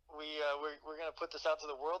 Like we're gonna put this out to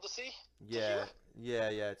the world to see. Yeah, hear?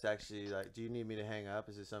 yeah. It's actually like, do you need me to hang up?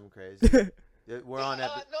 Is it something crazy? We're on No,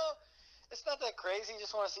 it's not that crazy.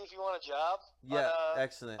 Just want to see if you want a job. Yeah, on,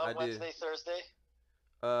 excellent. On I do. Wednesday, Thursday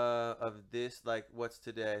Of this, like, what's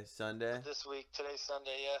today? Sunday? this week. Today's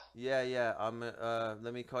Sunday. Yeah. Yeah. I'm.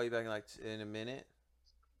 Let me call you back in like in a minute.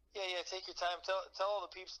 Yeah. Take your time. Tell all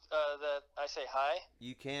the peeps that I say hi.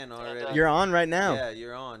 You can already. You're on right now. Yeah,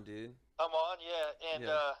 you're on, dude. I'm on. Yeah. And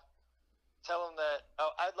Yeah. tell them that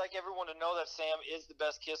I'd like everyone to know that Sam is the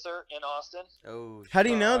best kisser in Austin. Oh. How do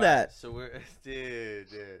you know alright, that? So we're, dude.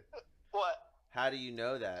 What? How do you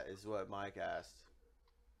know that? Is what Mike asked.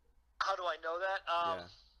 How do I know that? Yeah.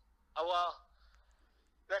 Well,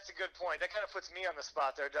 that's a good point. That kind of puts me on the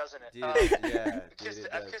spot there, doesn't it? Dude, yeah. Dude,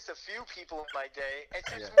 I've it does. kissed a few people in my day.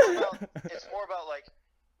 It's more about like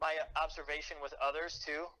my observation with others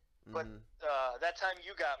too. But Mhm. that time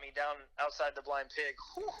you got me down outside the Blind Pig.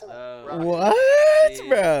 Whew, Oh. rocky. What, Dude,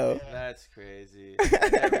 bro? That's crazy.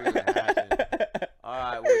 That never even happened. All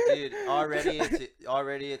right, well, dude, already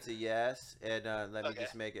it's a yes, and let me Okay.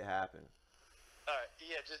 just make it happen. All right,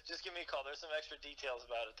 yeah, just give me a call. There's some extra details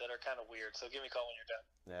about it that are kind of weird, so give me a call when you're done.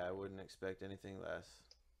 Yeah, I wouldn't expect anything less.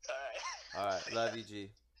 All right. All right, love you,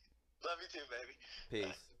 G. Love you too, baby.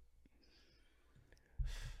 Peace.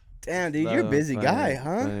 Damn, dude, you're a busy guy,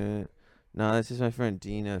 huh? No, this is my friend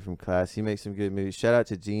Dino from class. He makes some good movies. Shout out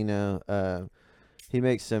to Dino. He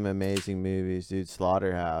makes some amazing movies, dude.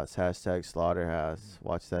 Slaughterhouse. #Slaughterhouse.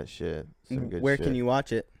 Watch that shit. Some good Where shit. can you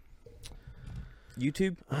watch it?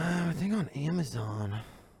 YouTube? I think on Amazon.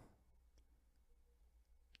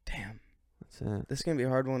 Damn, That's it. this is gonna be a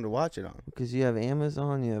hard one to watch it on. Because you have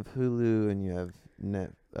Amazon, you have Hulu, and you have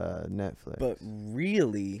Netflix. But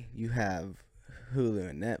really, you have Hulu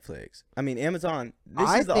and Netflix. I mean, Amazon. This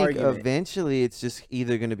I is the think argument. eventually it's just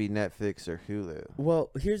either going to be Netflix or Hulu. Well,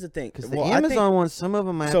 here's the thing. Because the Well, Amazon ones, some of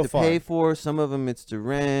them I have so to far. pay for, some of them it's to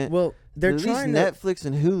rent. Well, they're At least trying to. Netflix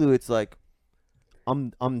and Hulu, it's like,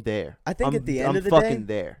 I'm there. I think I'm, at the end I'm of the fucking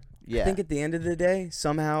day, there. Yeah. I think at the end of the day,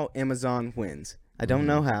 somehow Amazon wins. I don't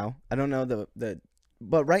know how. I don't know the.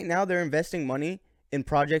 But right now they're investing money in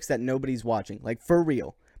projects that nobody's watching, like for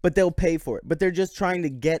real. but they'll pay for it. But they're just trying to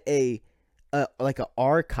get a like an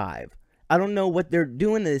archive. I don't know what they're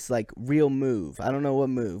doing. This like real move. I don't know what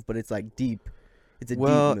move, but it's like deep. It's a deep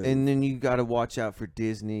move. And then you got to watch out for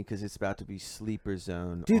Disney because it's about to be sleeper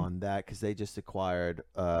zone on that because they just acquired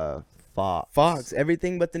Fox. Fox,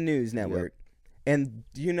 everything but the news network. Yep. And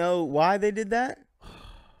do you know why they did that?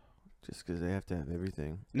 Just because they have to have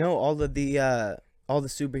everything. No, all the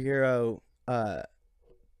superhero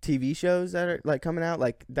TV shows that are like coming out,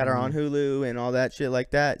 like that are on Hulu and all that shit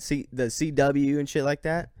like that. The CW and shit like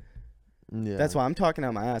that. Yeah, that's why I'm talking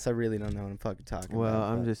out my ass. I really don't know what I'm fucking talking about. Well,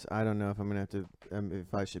 I don't know if I'm gonna have to,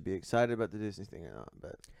 if I should be excited about the Disney thing or not.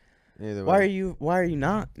 But either why way. are you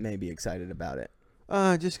not maybe excited about it?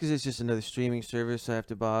 Just because it's just another streaming service I have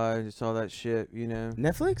to buy, just all that shit, you know.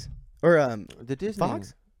 Netflix or the Disney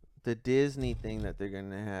Fox, the Disney thing that they're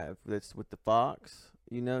gonna have that's with the Fox,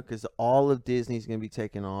 you know, because all of Disney's gonna be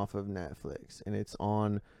taken off of Netflix and it's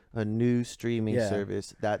on a new streaming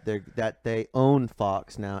service that they own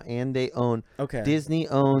Fox now, and they own Disney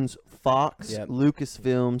owns Fox,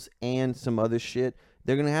 Lucasfilms, and some other shit.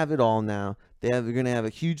 They're gonna have it all now. They're gonna have a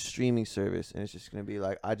huge streaming service, and it's just gonna be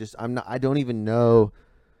like I don't even know,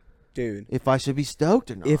 dude, if I should be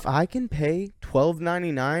stoked or not. If I can pay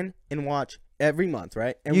 $12.99 and watch every month,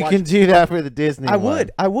 right? And you can do that for the Disney. I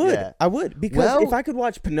would because if I could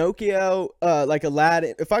watch Pinocchio, like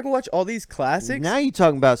Aladdin, if I could watch all these classics. Now you're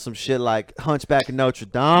talking about some shit like Hunchback of Notre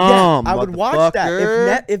Dame. Yeah, I would watch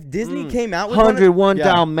that if Disney came out with 101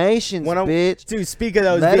 Dalmatians, bitch. Dude, speak of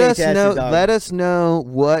those. Let us know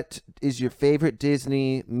what is your favorite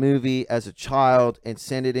Disney movie as a child, and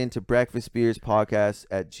send it into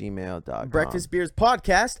breakfastbeerspodcast@gmail.com.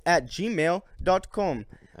 breakfastbeerspodcast@gmail.com.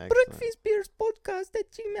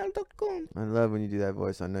 breakfastbeerspodcast@gmail.com. I love when you do that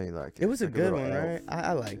voice. I know you like it. It was a good one, elf. right?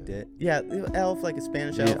 I liked it. Yeah, elf, like a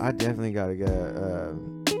Spanish elf. Yeah, I definitely gotta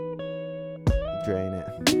go drain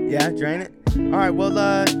it. Yeah, drain it. All right, well,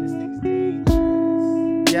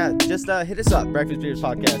 yeah, just hit us up,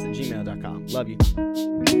 breakfastbeerspodcast@gmail.com. Love you.